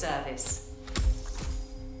for your service.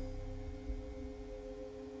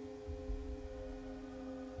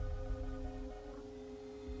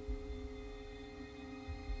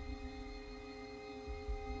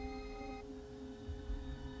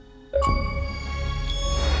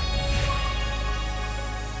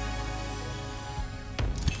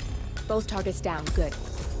 Both targets down, good.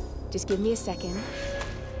 Just give me a second,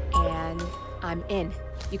 and I'm in.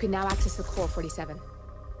 You can now access the core 47.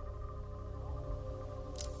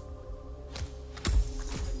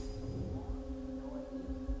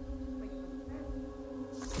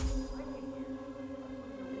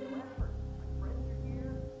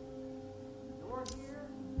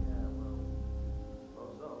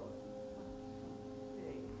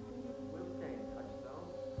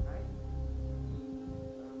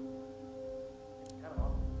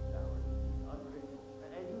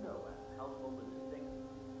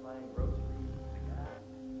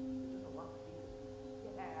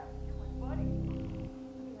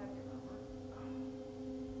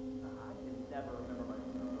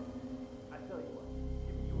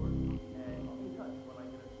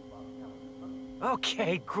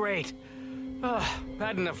 Okay, great.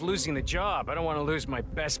 Bad enough losing the job. I don't want to lose my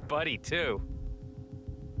best buddy, too.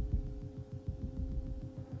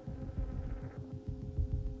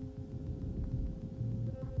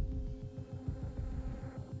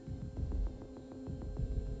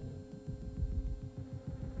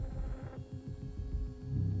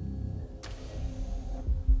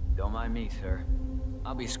 Don't mind me, sir.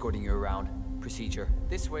 I'll be escorting you around. Procedure.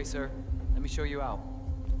 This way, sir. Let me show you out.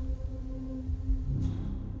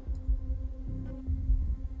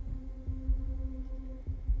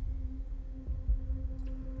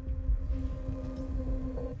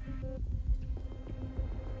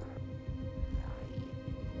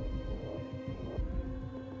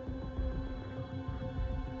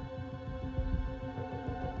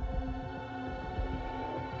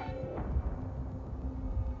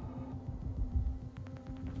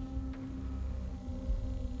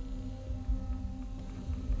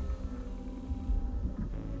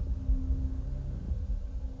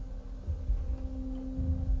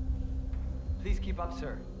 Please keep up,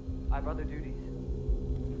 sir. I have other duties.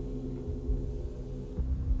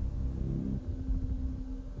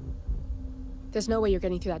 There's no way you're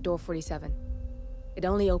getting through that door 47. It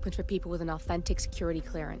only opens for people with an authentic security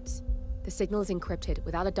clearance. The signal is encrypted.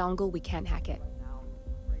 Without a dongle, we can't hack it.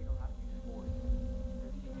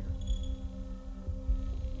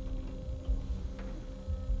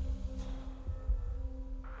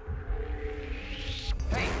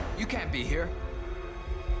 Hey, you can't be here.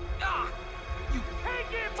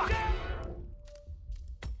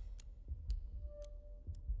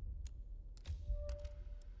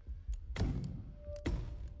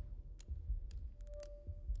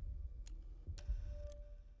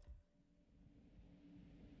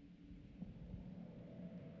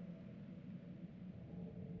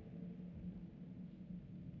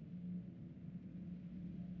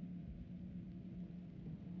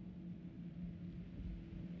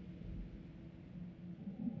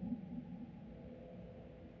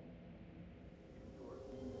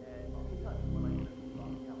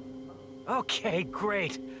 Okay,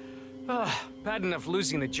 great. Bad enough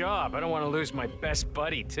losing the job. I don't want to lose my best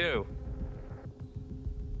buddy, too.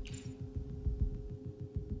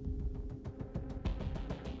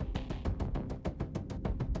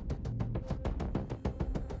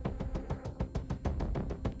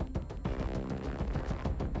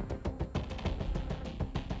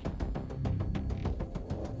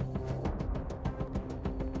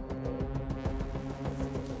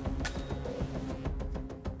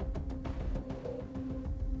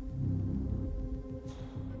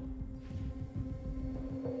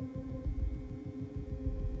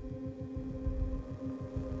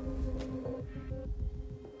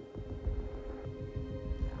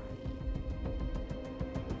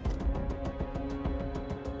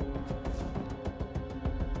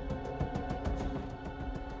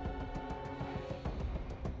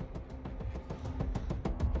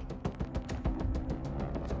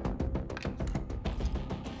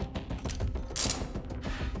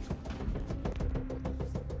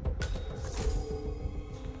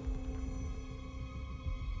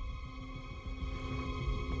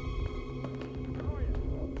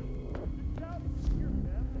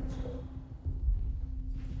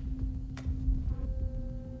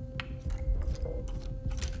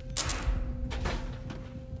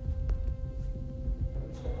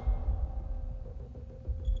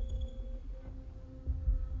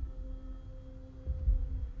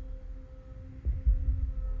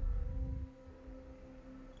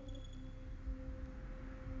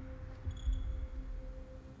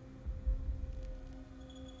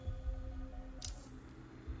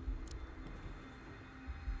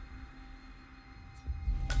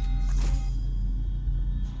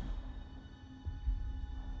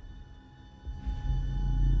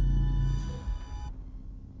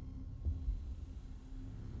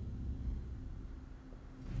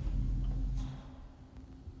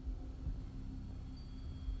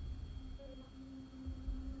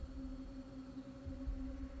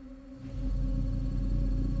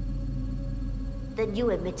 The new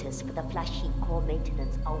emitters for the flash heat core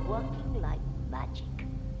maintenance are working like magic.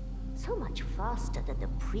 So much faster than the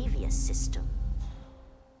previous system.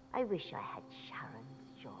 I wish I had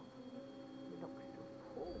Sharon's job. He looks so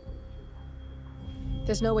forward to that.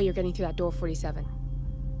 There's no way you're getting through that door, 47.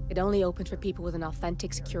 It only opens for people with an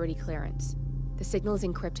authentic security clearance. The signal is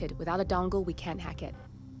encrypted. Without a dongle, we can't hack it.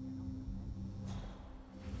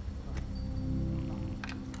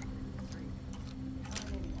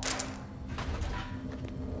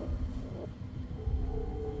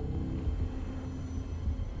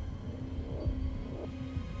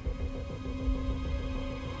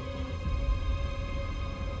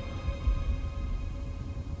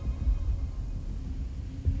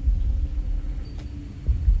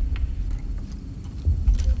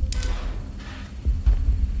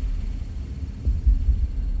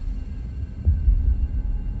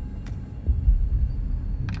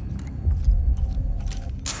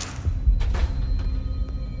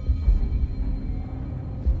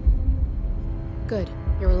 Good.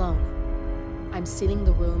 You're alone. I'm sealing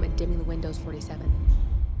the room and dimming the windows, 47.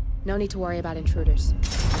 No need to worry about intruders.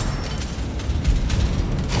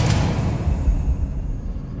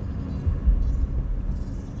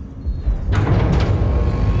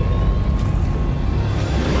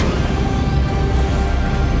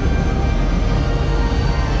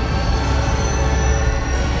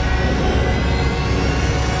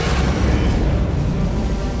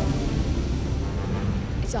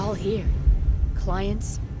 It's all here.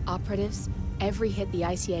 Clients, operatives, every hit the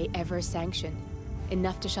ICA ever sanctioned.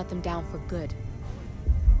 Enough to shut them down for good.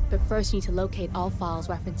 But first you need to locate all files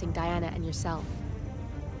referencing Diana and yourself.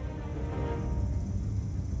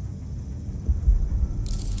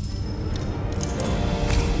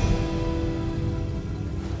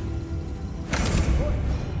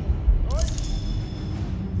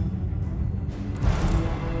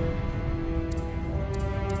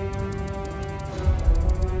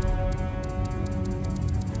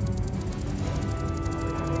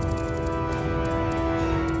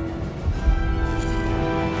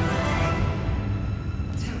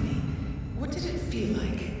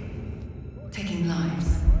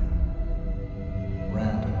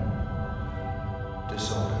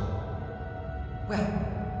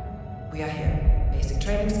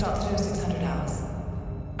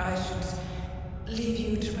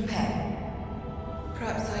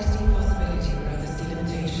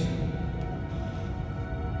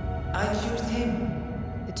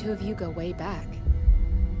 Go way back.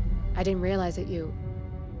 I didn't realize that you...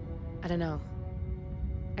 I don't know.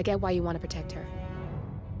 I get why you want to protect her.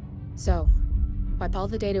 So, wipe all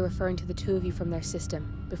the data referring to the two of you from their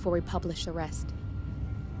system before we publish the rest.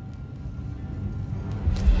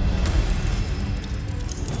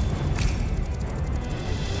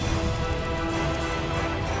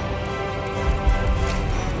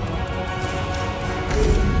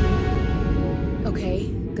 Okay,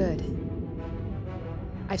 good.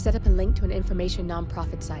 I've set up a link to an information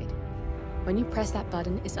non-profit site. When you press that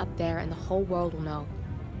button, it's up there and the whole world will know.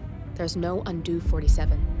 There's no undo,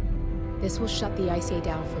 47. This will shut the ICA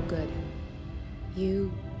down for good.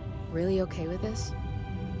 You really okay with this?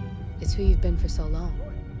 It's who you've been for so long.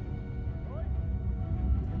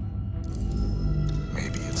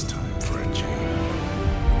 Maybe it's time for a change.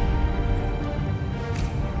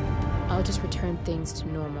 I'll just return things to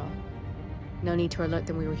normal. No need to alert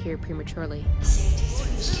them we were here prematurely.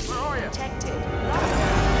 Where are you? Detected.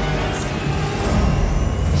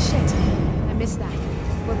 Shit! I missed that.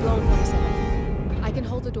 We're blown, 47. I can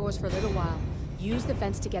hold the doors for a little while. Use the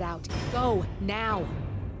vents to get out. Go, now!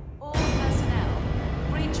 All personnel,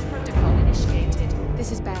 breach protocol initiated.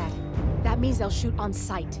 This is bad. That means they'll shoot on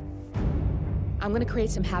sight. I'm gonna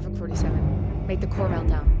create some havoc, 47. Make the core melt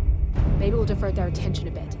down. Maybe we'll divert their attention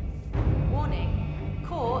a bit. Warning,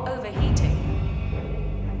 core overheating.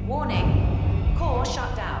 Warning, core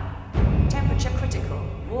shut down. Temperature critical.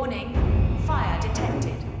 Warning, fire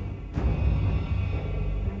detected.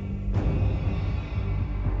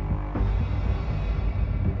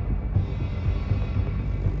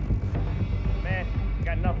 Man,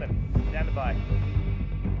 got nothing. Stand by.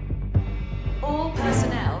 All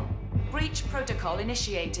personnel, breach protocol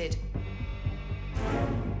initiated.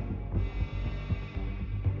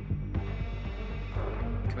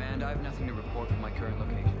 Command, I have nothing to report from my current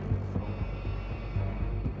location.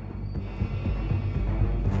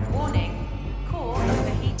 Warning, core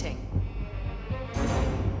overheating.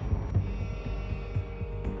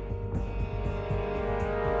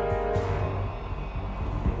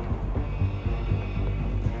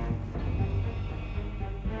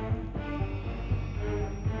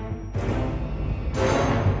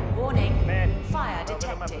 Warning, Man, fire over to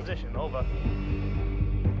my detected. position, over.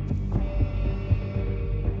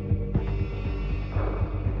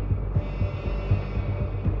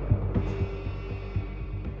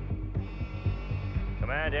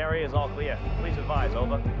 Command area is all clear. Please advise,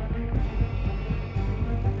 over.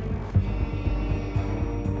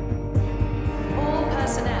 All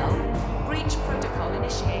personnel, breach protocol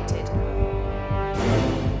initiated.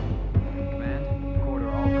 Command, quarter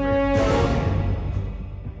all clear.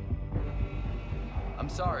 I'm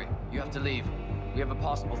sorry, you have to leave. We have a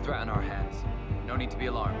possible threat on our hands. No need to be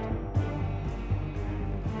alarmed.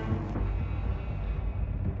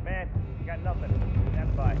 Man, got nothing.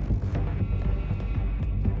 Stand by.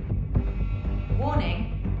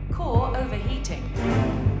 Warning, core overheating.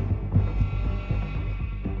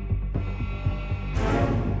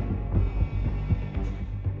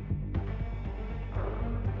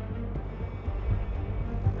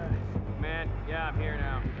 Man, yeah, I'm here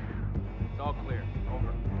now. It's all clear.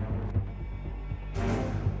 Over.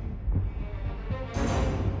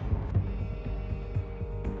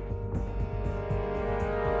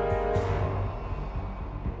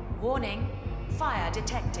 Warning, fire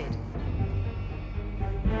detected.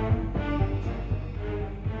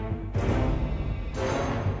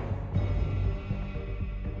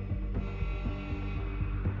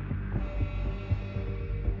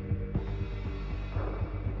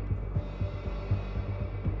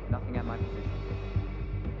 Nothing at my position.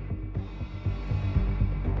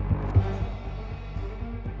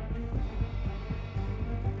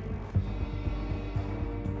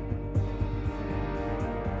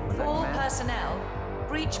 All personnel,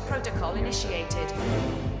 breach protocol initiated.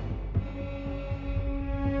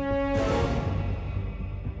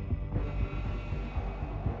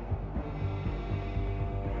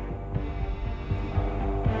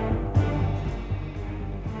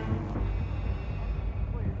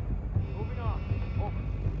 Moving on. Over.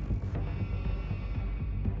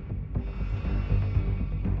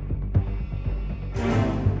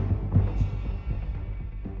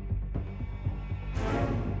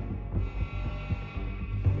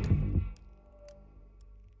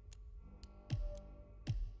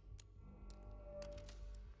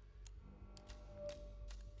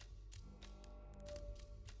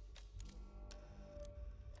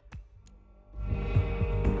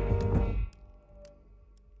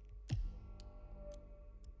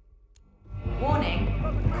 Warning,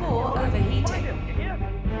 core overheating. You hear?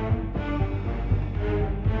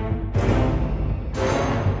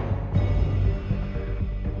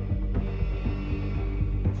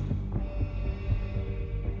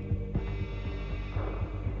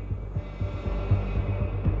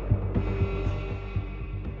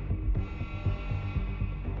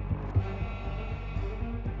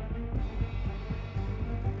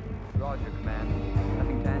 Roger, Command.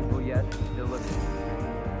 Nothing tangible yet. Still looking.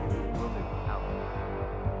 Will do. Out.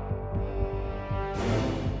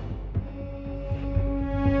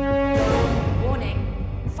 Warning,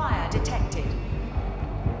 fire detected.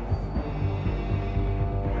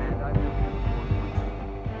 Command, I will.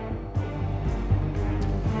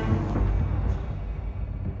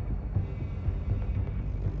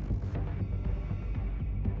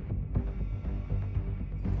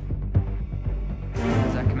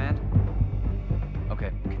 Is that Command?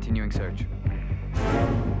 Okay, continuing search.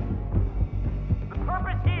 The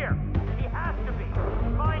purpose here. He has to be.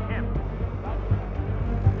 Find him.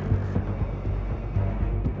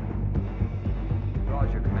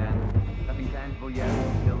 Roger, Command. Nothing tangible yet.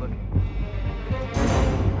 Still looking.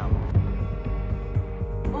 Out.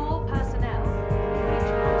 All personnel, breach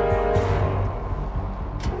protocol.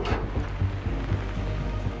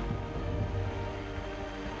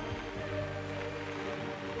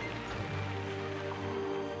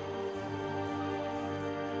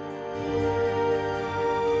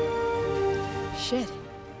 Shit.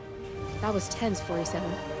 That was tense, 47.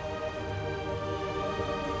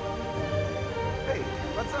 Hey,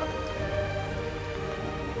 what's up?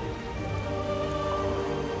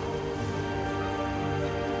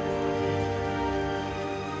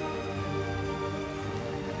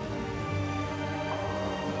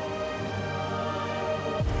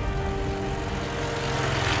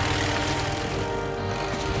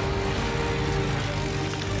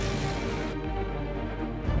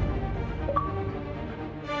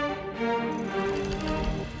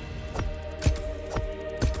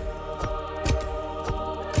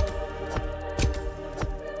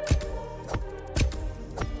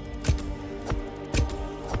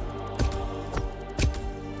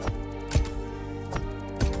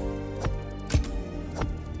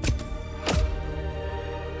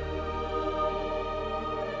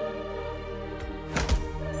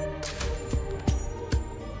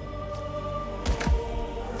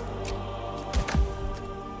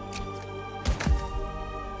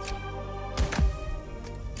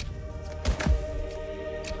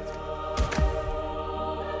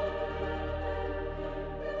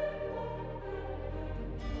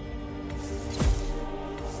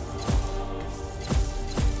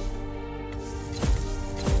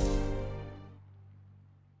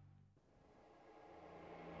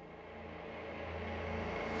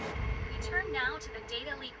 Turning now to the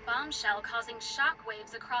data leak bombshell causing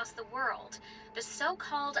shockwaves across the world, the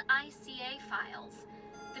so-called ICA files.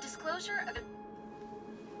 The disclosure of...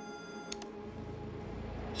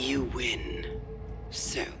 You win.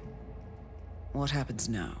 So, what happens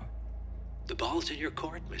now? The ball's in your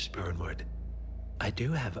court, Miss Burnwood. I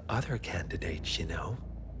do have other candidates, you know.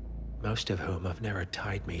 Most of whom have never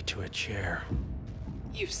tied me to a chair.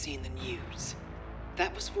 You've seen the news.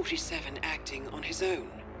 That was 47 acting on his own.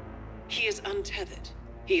 He is untethered,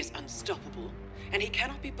 he is unstoppable, and he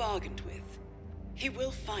cannot be bargained with. He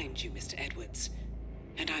will find you, Mr. Edwards,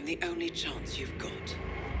 and I'm the only chance you've got.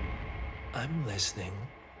 I'm listening.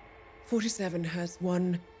 47 has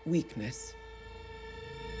one weakness.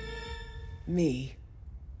 Me.